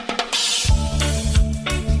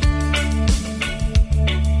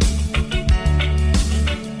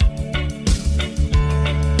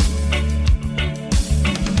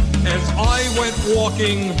 As I went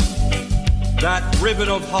walking that ribbon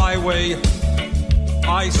of highway,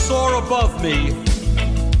 I saw above me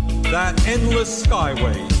that endless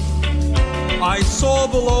skyway. I saw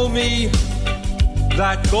below me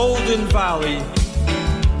that golden valley.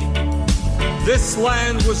 This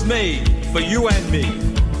land was made for you and me.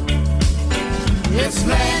 This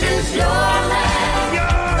land is your land.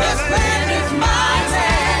 This land is mine.